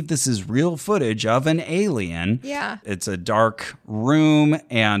 I believe this is real footage of an alien. Yeah. It's a dark room,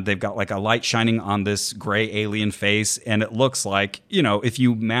 and they've got like a light shining on this gray alien face, and it looks like, if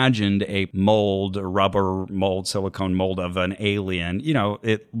you imagined a mold, a rubber mold, silicone mold of an alien,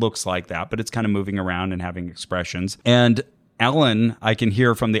 it looks like that, but it's kind of moving around and having expressions. And Ellen, I can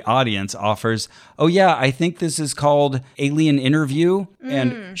hear from the audience, offers, oh yeah, I think this is called Alien Interview.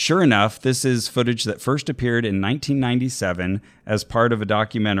 And sure enough, this is footage that first appeared in 1997 as part of a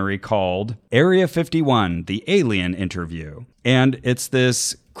documentary called Area 51, The Alien Interview. And it's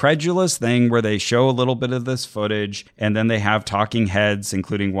this credulous thing where they show a little bit of this footage, and then they have talking heads,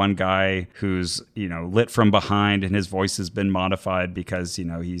 including one guy who's, lit from behind, and his voice has been modified because,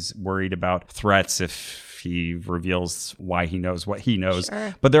 he's worried about threats if he reveals why he knows what he knows.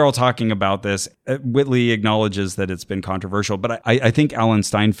 Sure. But they're all talking about this. Whitley acknowledges that it's been controversial, but I think Alan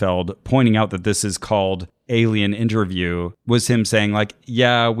Steinfeld pointing out that this is called Alien Interview was him saying like,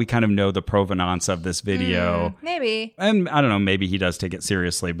 yeah, we kind of know the provenance of this video. Maybe. And I don't know, maybe he does take it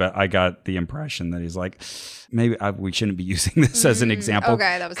seriously, but I got the impression that he's like, maybe we shouldn't be using this as an example.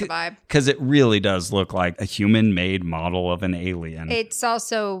 Okay, that was the vibe. Because it really does look like a human-made model of an alien. It's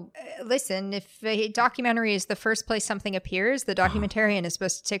also, listen, if a documentary is the first place something appears, the documentarian is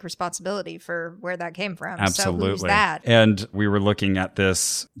supposed to take responsibility for where that came from. Absolutely. So who's that? And we were looking at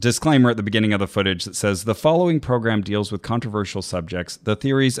this disclaimer at the beginning of the footage that says, the following program deals with controversial subjects. The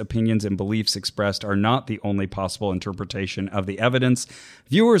theories, opinions, and beliefs expressed are not the only possible interpretation of the evidence.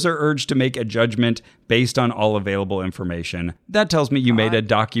 Viewers are urged to make a judgment based on all available information. That tells me you made a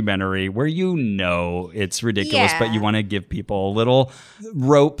documentary where it's ridiculous, but you want to give people a little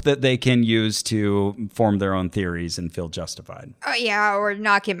rope that they can use to form their own theories and feel justified. Oh, yeah, or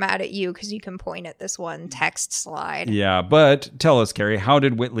not get mad at you because you can point at this one text slide. Yeah, but tell us, Carrie, how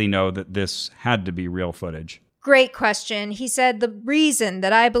did Whitley know that this had to be real footage? Great question. He said, the reason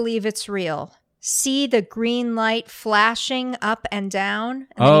that I believe it's real. See the green light flashing up and down?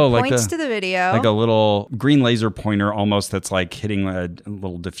 And then he points to the video. Like a little green laser pointer almost that's like hitting a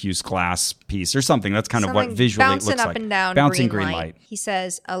little diffuse glass piece or something. That's kind of what visually it looks like. Bouncing up and down. Bouncing green light. He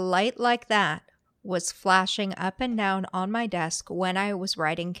says, a light like that was flashing up and down on my desk when I was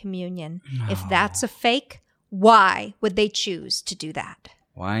writing Communion. If that's a fake, why would they choose to do that?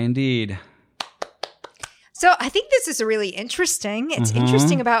 Why indeed? So I think this is really interesting. It's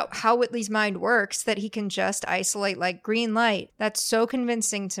interesting about how Whitley's mind works, that he can just isolate like green light. That's so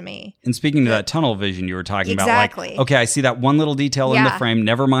convincing to me. And speaking to that tunnel vision you were talking about, like, okay, I see that one little detail in the frame.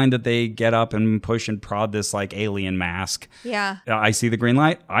 Never mind that they get up and push and prod this like alien mask. Yeah. I see the green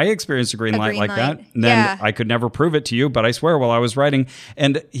light. I experienced a green light like that. And then I could never prove it to you, but I swear while I was writing.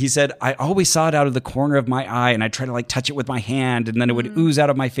 And he said, I always saw it out of the corner of my eye, and I tried to like touch it with my hand, and then it would ooze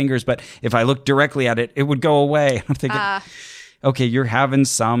out of my fingers. But if I looked directly at it, it would go away. I'm thinking, okay, you're having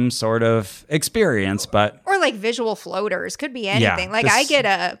some sort of experience, but... Or like visual floaters. Could be anything. I get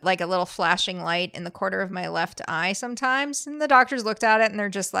a little flashing light in the corner of my left eye sometimes, and the doctors looked at it and they're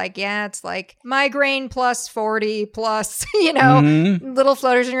just like, yeah, it's like migraine plus 40 plus, little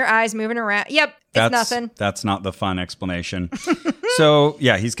floaters in your eyes moving around. Yep. nothing. That's not the fun explanation. So,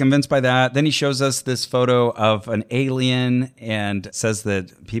 yeah, he's convinced by that. Then he shows us this photo of an alien and says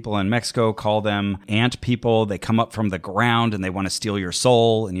that people in Mexico call them ant people. They come up from the ground and they want to steal your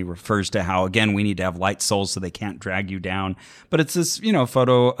soul. And he refers to how, again, we need to have light souls so they can't drag you down. But it's this,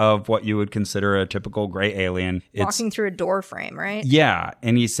 photo of what you would consider a typical gray alien. Walking through a door frame, right? Yeah.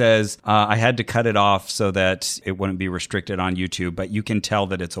 And he says, I had to cut it off so that it wouldn't be restricted on YouTube, but you can tell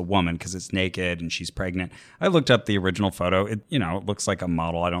that it's a woman because it's naked and she's pregnant. I looked up the original photo. It looks like a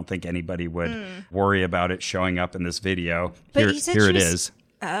model. I don't think anybody would worry about it showing up in this video. But here it is.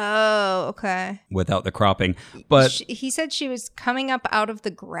 Oh, okay. Without the cropping. But he said she was coming up out of the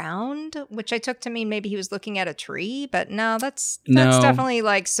ground, which I took to mean maybe he was looking at a tree, but no, that's definitely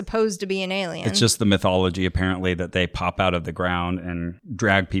like supposed to be an alien. It's just the mythology apparently that they pop out of the ground and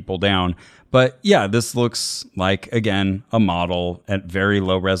drag people down. But yeah, this looks like, again, a model at very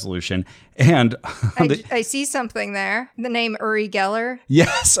low resolution. And I see something there. The name Uri Geller.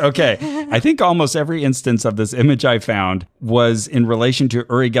 Yes. Okay. I think almost every instance of this image I found was in relation to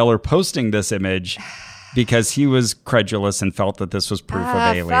Uri Geller posting this image because he was credulous and felt that this was proof of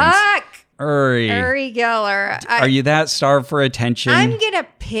aliens. Fuck! Uri Geller. Are you that starved for attention? I'm going to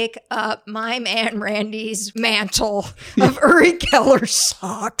pick up my man Randy's mantle of Uri Geller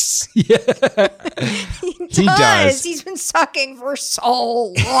socks. Yeah. He does. He's been sucking for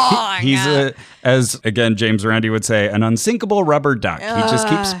so long. He's, as again, James Randi would say, an unsinkable rubber duck. He just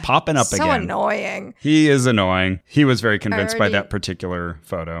keeps popping up again. So annoying. He is annoying. He was very convinced by that particular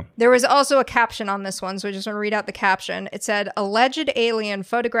photo. There was also a caption on this one, so I just want to read out the caption. It said, alleged alien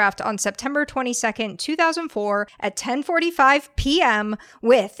photographed on September 22nd, 2004 at 10:45 p.m.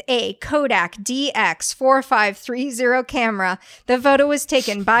 with a Kodak DX4530 camera. The photo was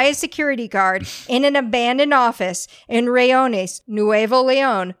taken by a security guard in an abandoned office in Rayones, Nuevo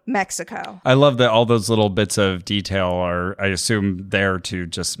León, Mexico. I love that all those little bits of detail are, I assume, there to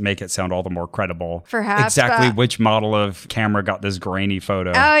just make it sound all the more credible. Perhaps. Exactly which model of camera got this grainy photo.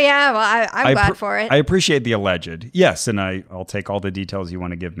 Oh, yeah. Well, I'm glad for it. I appreciate the alleged. Yes, and I'll take all the details you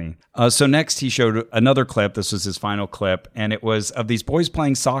want to give me. So next, he showed another clip. This was his final clip, and it was of these boys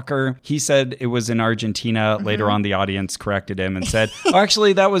playing soccer. He said it was in Argentina. Mm-hmm. Later on, the audience corrected him and said, oh,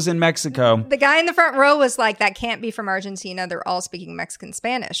 actually, that was in Mexico. The guy in the front row was like, that can't be from Argentina. They're all speaking Mexican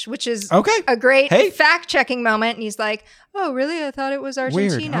Spanish, which is a great fact-checking moment. And he's like, oh, really? I thought it was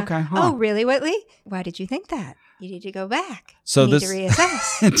Argentina. Weird. Okay, huh. Oh, really, Whitley? Why did you think that? You need to go back. So you need to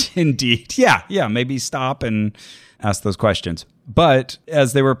reassess. Indeed. Yeah. Maybe stop and ask those questions. But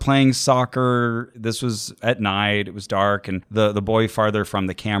as they were playing soccer, this was at night, it was dark, and the boy farther from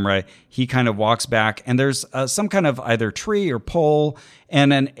the camera, he kind of walks back, and there's some kind of either tree or pole,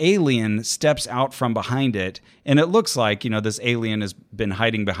 and an alien steps out from behind it. And it looks like, this alien has been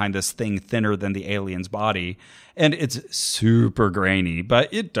hiding behind this thing thinner than the alien's body. And it's super grainy,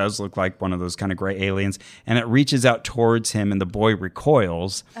 but it does look like one of those kind of gray aliens. And it reaches out towards him, and the boy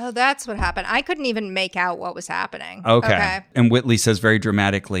recoils. Oh, that's what happened. I couldn't even make out what was happening. Okay. And Whitley says very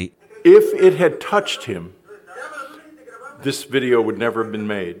dramatically, if it had touched him, this video would never have been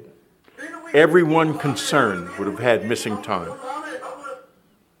made. Everyone concerned would have had missing time.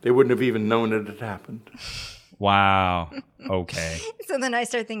 They wouldn't have even known it had happened. Wow. Okay. So then I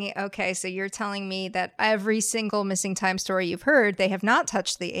start thinking, okay, so you're telling me that every single missing time story you've heard, they have not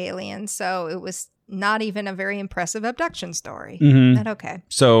touched the alien. So it was not even a very impressive abduction story. Mm-hmm. Not okay.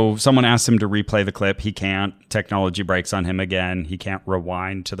 So someone asks him to replay the clip. He can't. Technology breaks on him again. He can't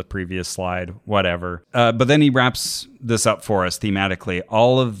rewind to the previous slide, whatever. But then he wraps this up for us thematically.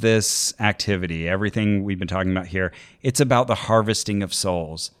 All of this activity, everything we've been talking about here, it's about the harvesting of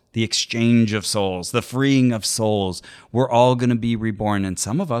souls. The exchange of souls, the freeing of souls. We're all going to be reborn, and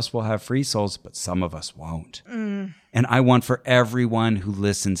some of us will have free souls, but some of us won't. And I want for everyone who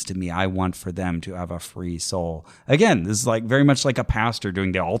listens to me, I want for them to have a free soul. Again, this is like very much like a pastor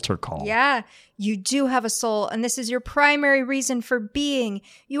doing the altar call. Yeah, you do have a soul, and this is your primary reason for being.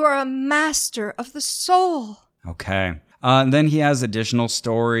 You are a master of the soul. Okay. And then he has additional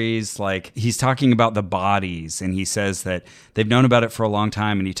stories, like he's talking about the bodies, and he says that they've known about it for a long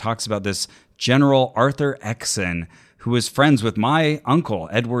time, and he talks about this General Arthur Exon, who was friends with my uncle,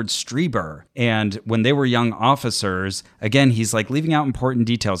 Edward Strieber. And when they were young officers, again, he's like leaving out important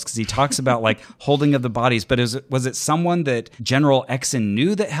details because he talks about like holding of the bodies. But was it someone that General Exon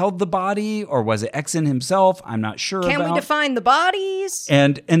knew that held the body, or was it Exon himself? I'm not sure Can we define the bodies?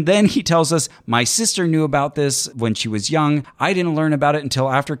 And then he tells us, my sister knew about this when she was young. I didn't learn about it until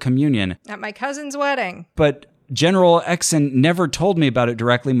after communion. At my cousin's wedding. But General Exon never told me about it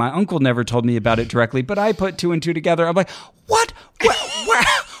directly. My uncle never told me about it directly, but I put two and two together. I'm like, what?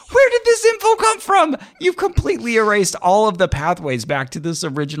 Where did did this info come from? You've completely erased all of the pathways back to this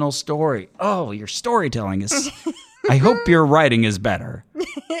original story. Oh, your storytelling is... I hope your writing is better.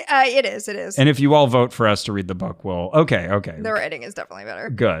 It is. And if you all vote for us to read the book, well, okay. The writing is definitely better.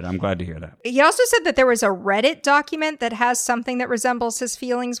 Good. I'm glad to hear that. He also said that there was a Reddit document that has something that resembles his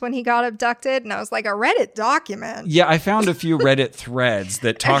feelings when he got abducted. And I was like, a Reddit document? Yeah, I found a few Reddit threads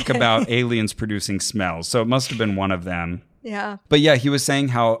that talk about aliens producing smells. So it must have been one of them. Yeah. But yeah, he was saying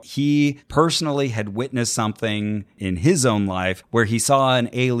how he personally had witnessed something in his own life where he saw an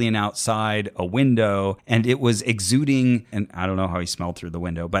alien outside a window and it was exuding, and I don't know how he smelled through the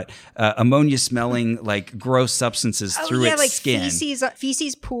window, but ammonia smelling like gross substances through its like skin.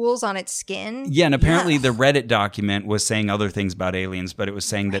 Feces pools on its skin. Yeah, and apparently the Reddit document was saying other things about aliens, but it was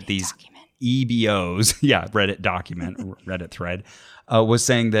saying that these EBOs, Reddit document, Reddit thread, was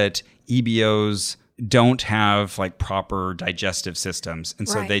saying that EBOs don't have like proper digestive systems, and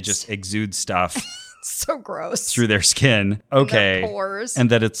so they just exude stuff so gross through their skin. Okay. Their pores. And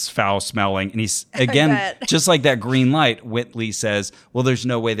that it's foul smelling. And he's, again, just like that green light, Whitley says, well, there's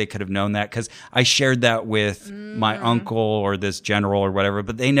no way they could have known that because I shared that with my uncle or this general or whatever,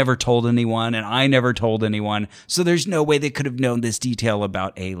 but they never told anyone and I never told anyone. So there's no way they could have known this detail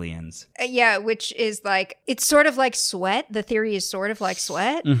about aliens. Yeah, which is like, it's sort of like sweat. The theory is sort of like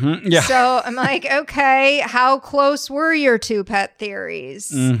sweat. Mm-hmm. Yeah. So I'm like, okay, how close were your two pet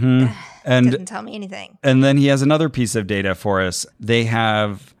theories? Mm-hmm. And doesn't tell me anything. And then he has another piece of data for us. They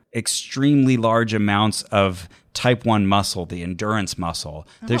have extremely large amounts of type 1 muscle, the endurance muscle.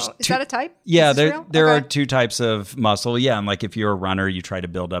 Is that a type? Yeah, there are two types of muscle. Yeah, and like if you're a runner, you try to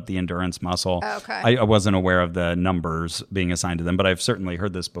build up the endurance muscle. Okay. I wasn't aware of the numbers being assigned to them, but I've certainly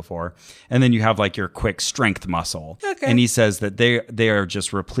heard this before. And then you have like your quick strength muscle. Okay. And he says that they are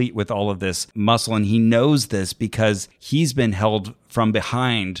just replete with all of this muscle, and he knows this because he's been held from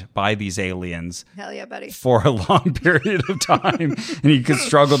behind by these aliens. Hell yeah, buddy. For a long period of time. And he could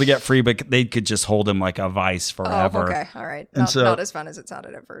struggle to get free, but they could just hold him like a vice forever. Oh, okay. All right. Not as fun as it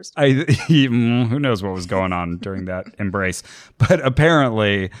sounded at first. Who knows what was going on during that embrace. But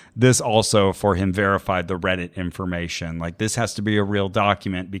apparently, this also for him verified the Reddit information. Like, this has to be a real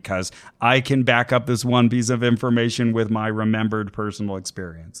document because I can back up this one piece of information with my remembered personal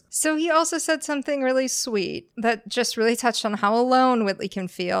experience. So he also said something really sweet that just really touched on how alone Whitley can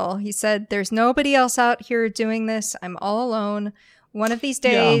feel. He said, there's nobody else out here doing this. I'm all alone. One of these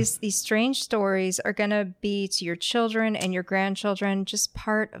days, these strange stories are going to be to your children and your grandchildren just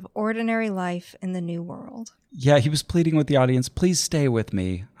part of ordinary life in the new world. Yeah, he was pleading with the audience, please stay with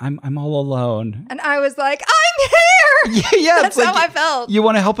me. I'm all alone. And I was like, I'm here! Yeah, that's how I felt. You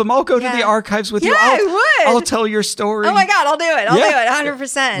want to help him? I'll go to the archives with you. I would. I'll tell your story. Oh my God, I'll do it. I'll do it,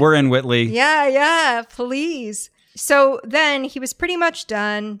 100%. We're in Whitley. Yeah, please. So then he was pretty much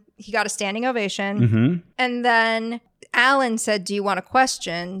done. He got a standing ovation. Mm-hmm. And then Alan said, do you want a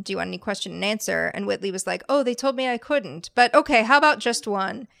question? Do you want any question and answer? And Whitley was like, oh, they told me I couldn't. But okay, how about just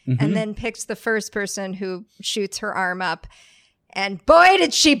one? Mm-hmm. And then picks the first person who shoots her arm up. And boy,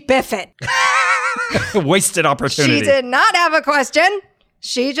 did she biff it. Wasted opportunity. She did not have a question.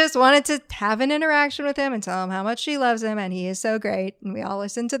 She just wanted to have an interaction with him and tell him how much she loves him, and he is so great. And we all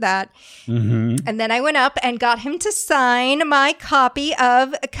listened to that. Mm-hmm. And then I went up and got him to sign my copy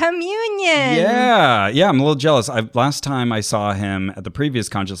of Communion. Yeah, I'm a little jealous. Last time I saw him at the previous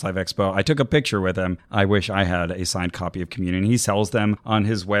Conscious Life Expo, I took a picture with him. I wish I had a signed copy of Communion. He sells them on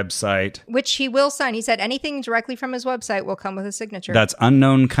his website. Which he will sign. He said anything directly from his website will come with a signature. That's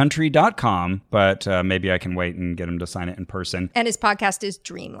unknowncountry.com, but maybe I can wait and get him to sign it in person. And his podcast is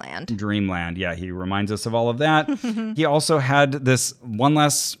Dreamland. Yeah, he reminds us of all of that. He also had this one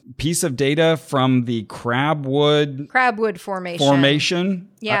last piece of data from the Crabwood formation.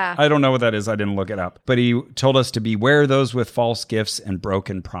 Yeah. I don't know what that is. I didn't look it up. But he told us to beware those with false gifts and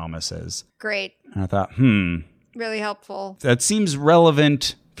broken promises. Great. And I thought, really helpful. That seems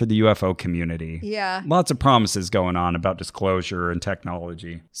relevant for the UFO community. Yeah. Lots of promises going on about disclosure and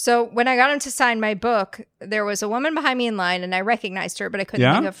technology. So when I got him to sign my book, there was a woman behind me in line and I recognized her, but I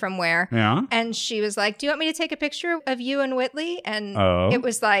couldn't think of from where. Yeah. And she was like, do you want me to take a picture of you and Whitley? And it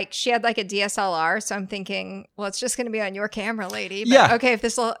was like, she had like a DSLR. So I'm thinking, well, it's just going to be on your camera, lady. But okay, if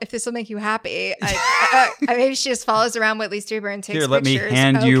this will make you happy. Maybe she just follows around Whitley Strieber and takes pictures. Let me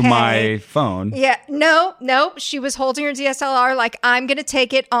hand you my phone. Yeah. No. She was holding her DSLR like, I'm going to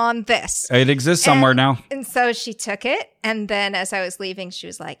take it on this. It exists somewhere now. And so she took it. And then as I was leaving, she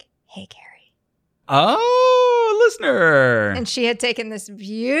was like, hey, Carrie. Oh, listener. And she had taken this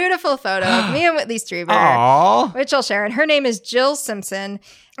beautiful photo of me and Whitley Strieber, which I'll share. And her name is Jill Simpson.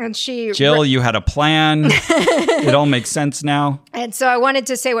 And she... Jill, you had a plan. It all makes sense now. And so I wanted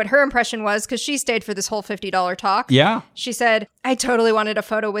to say what her impression was, because she stayed for this whole $50 talk. Yeah. She said, I totally wanted a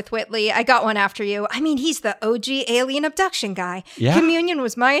photo with Whitley. I got one after you. I mean, he's the OG alien abduction guy. Yeah. Communion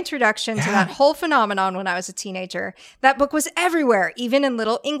was my introduction to that whole phenomenon when I was a teenager. That book was everywhere, even in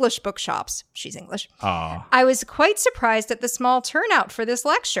little English bookshops. She's English. Aw. I was quite surprised at the small turnout for this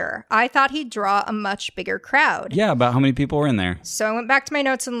lecture. I thought he'd draw a much bigger crowd. Yeah, about how many people were in there? So I went back to my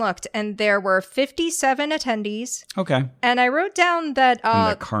notes and looked, and there were 57 attendees. Okay. And I wrote down that... in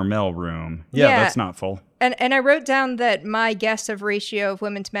the Carmel room. Yeah, that's not full. And I wrote down that my guess of ratio of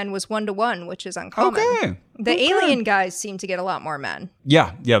women to men was 1-to-1, which is uncommon. Okay. The alien guys seem to get a lot more men.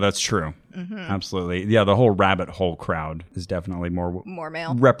 Yeah, that's true. Mm-hmm. Absolutely. Yeah, the whole rabbit hole crowd is definitely more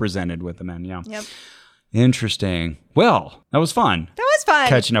male represented with the men. Yeah. Yep. Interesting. Well, that was fun. That was fun.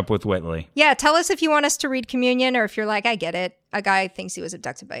 Catching up with Whitley. Yeah, tell us if you want us to read Communion, or if you're like, I get it. A guy thinks he was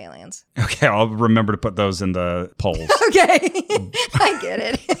abducted by aliens. Okay, I'll remember to put those in the polls. Okay. I get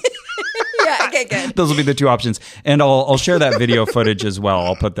it. Yeah, okay, good. Those will be the two options. And I'll share that video footage as well.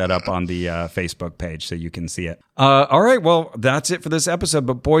 I'll put that up on the Facebook page so you can see it. All right, well, that's it for this episode.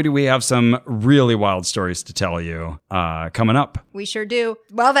 But boy, do we have some really wild stories to tell you coming up. We sure do.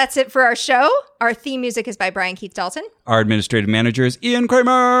 Well, that's it for our show. Our theme music is by Brian Keith Dalton. Our administrative manager is Ian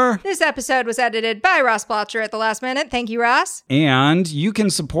Kramer. This episode was edited by Ross Blotcher at the last minute. Thank you, Ross. And you can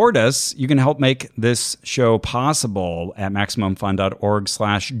support us. You can help make this show possible at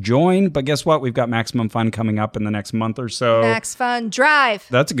MaximumFun.org/join. But guess what? We've got Maximum Fun coming up in the next month or so. Max Fun Drive.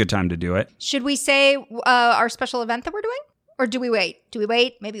 That's a good time to do it. Should we say our special event that we're doing? Or do we wait? Do we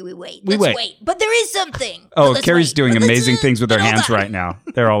wait? Maybe we wait. Let's wait. But there is something. Oh, Carrie's doing amazing things with her hands right now.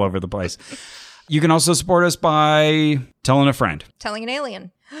 They're all over the place. You can also support us by telling a friend. Telling an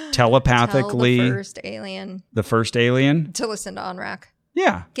alien. Telepathically. Tell the first alien. The first alien. To listen to OnRack.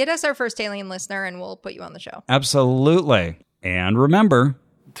 Yeah. Get us our first alien listener and we'll put you on the show. Absolutely. And remember,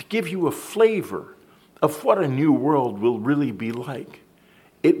 to give you a flavor of what a new world will really be like,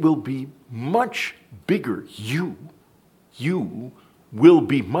 it will be much bigger. You will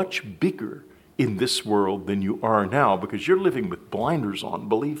be much bigger in this world than you are now, because you're living with blinders on,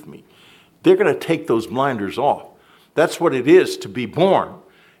 believe me. They're going to take those blinders off. That's what it is to be born.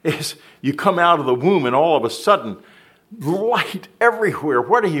 Is you come out of the womb and all of a sudden, light everywhere.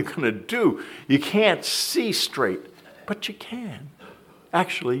 What are you going to do? You can't see straight, but you can.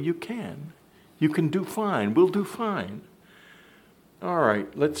 Actually, you can. You can do fine. We'll do fine. All right,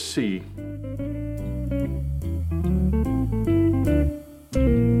 let's see.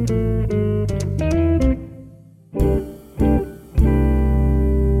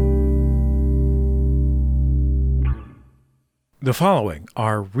 The following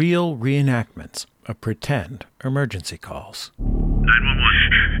are real reenactments of pretend emergency calls.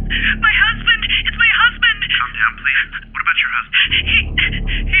 911. My husband! It's my husband! Calm down, please. What about your husband?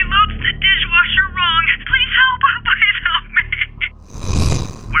 He loads the dishwasher wrong. Please help! Please help me!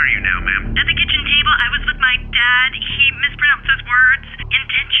 Where are you now, ma'am? At the kitchen table. I was with my dad. He mispronounced his words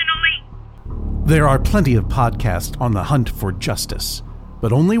intentionally. There are plenty of podcasts on the hunt for justice,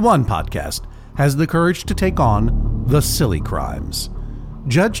 but only one podcast has the courage to take on the silly crimes.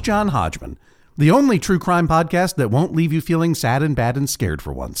 Judge John Hodgman, the only true crime podcast that won't leave you feeling sad and bad and scared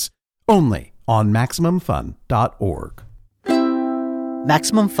for once. Only on MaximumFun.org.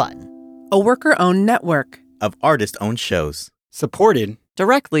 Maximum Fun, a worker-owned network of artist-owned shows. Supported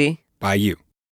directly by you.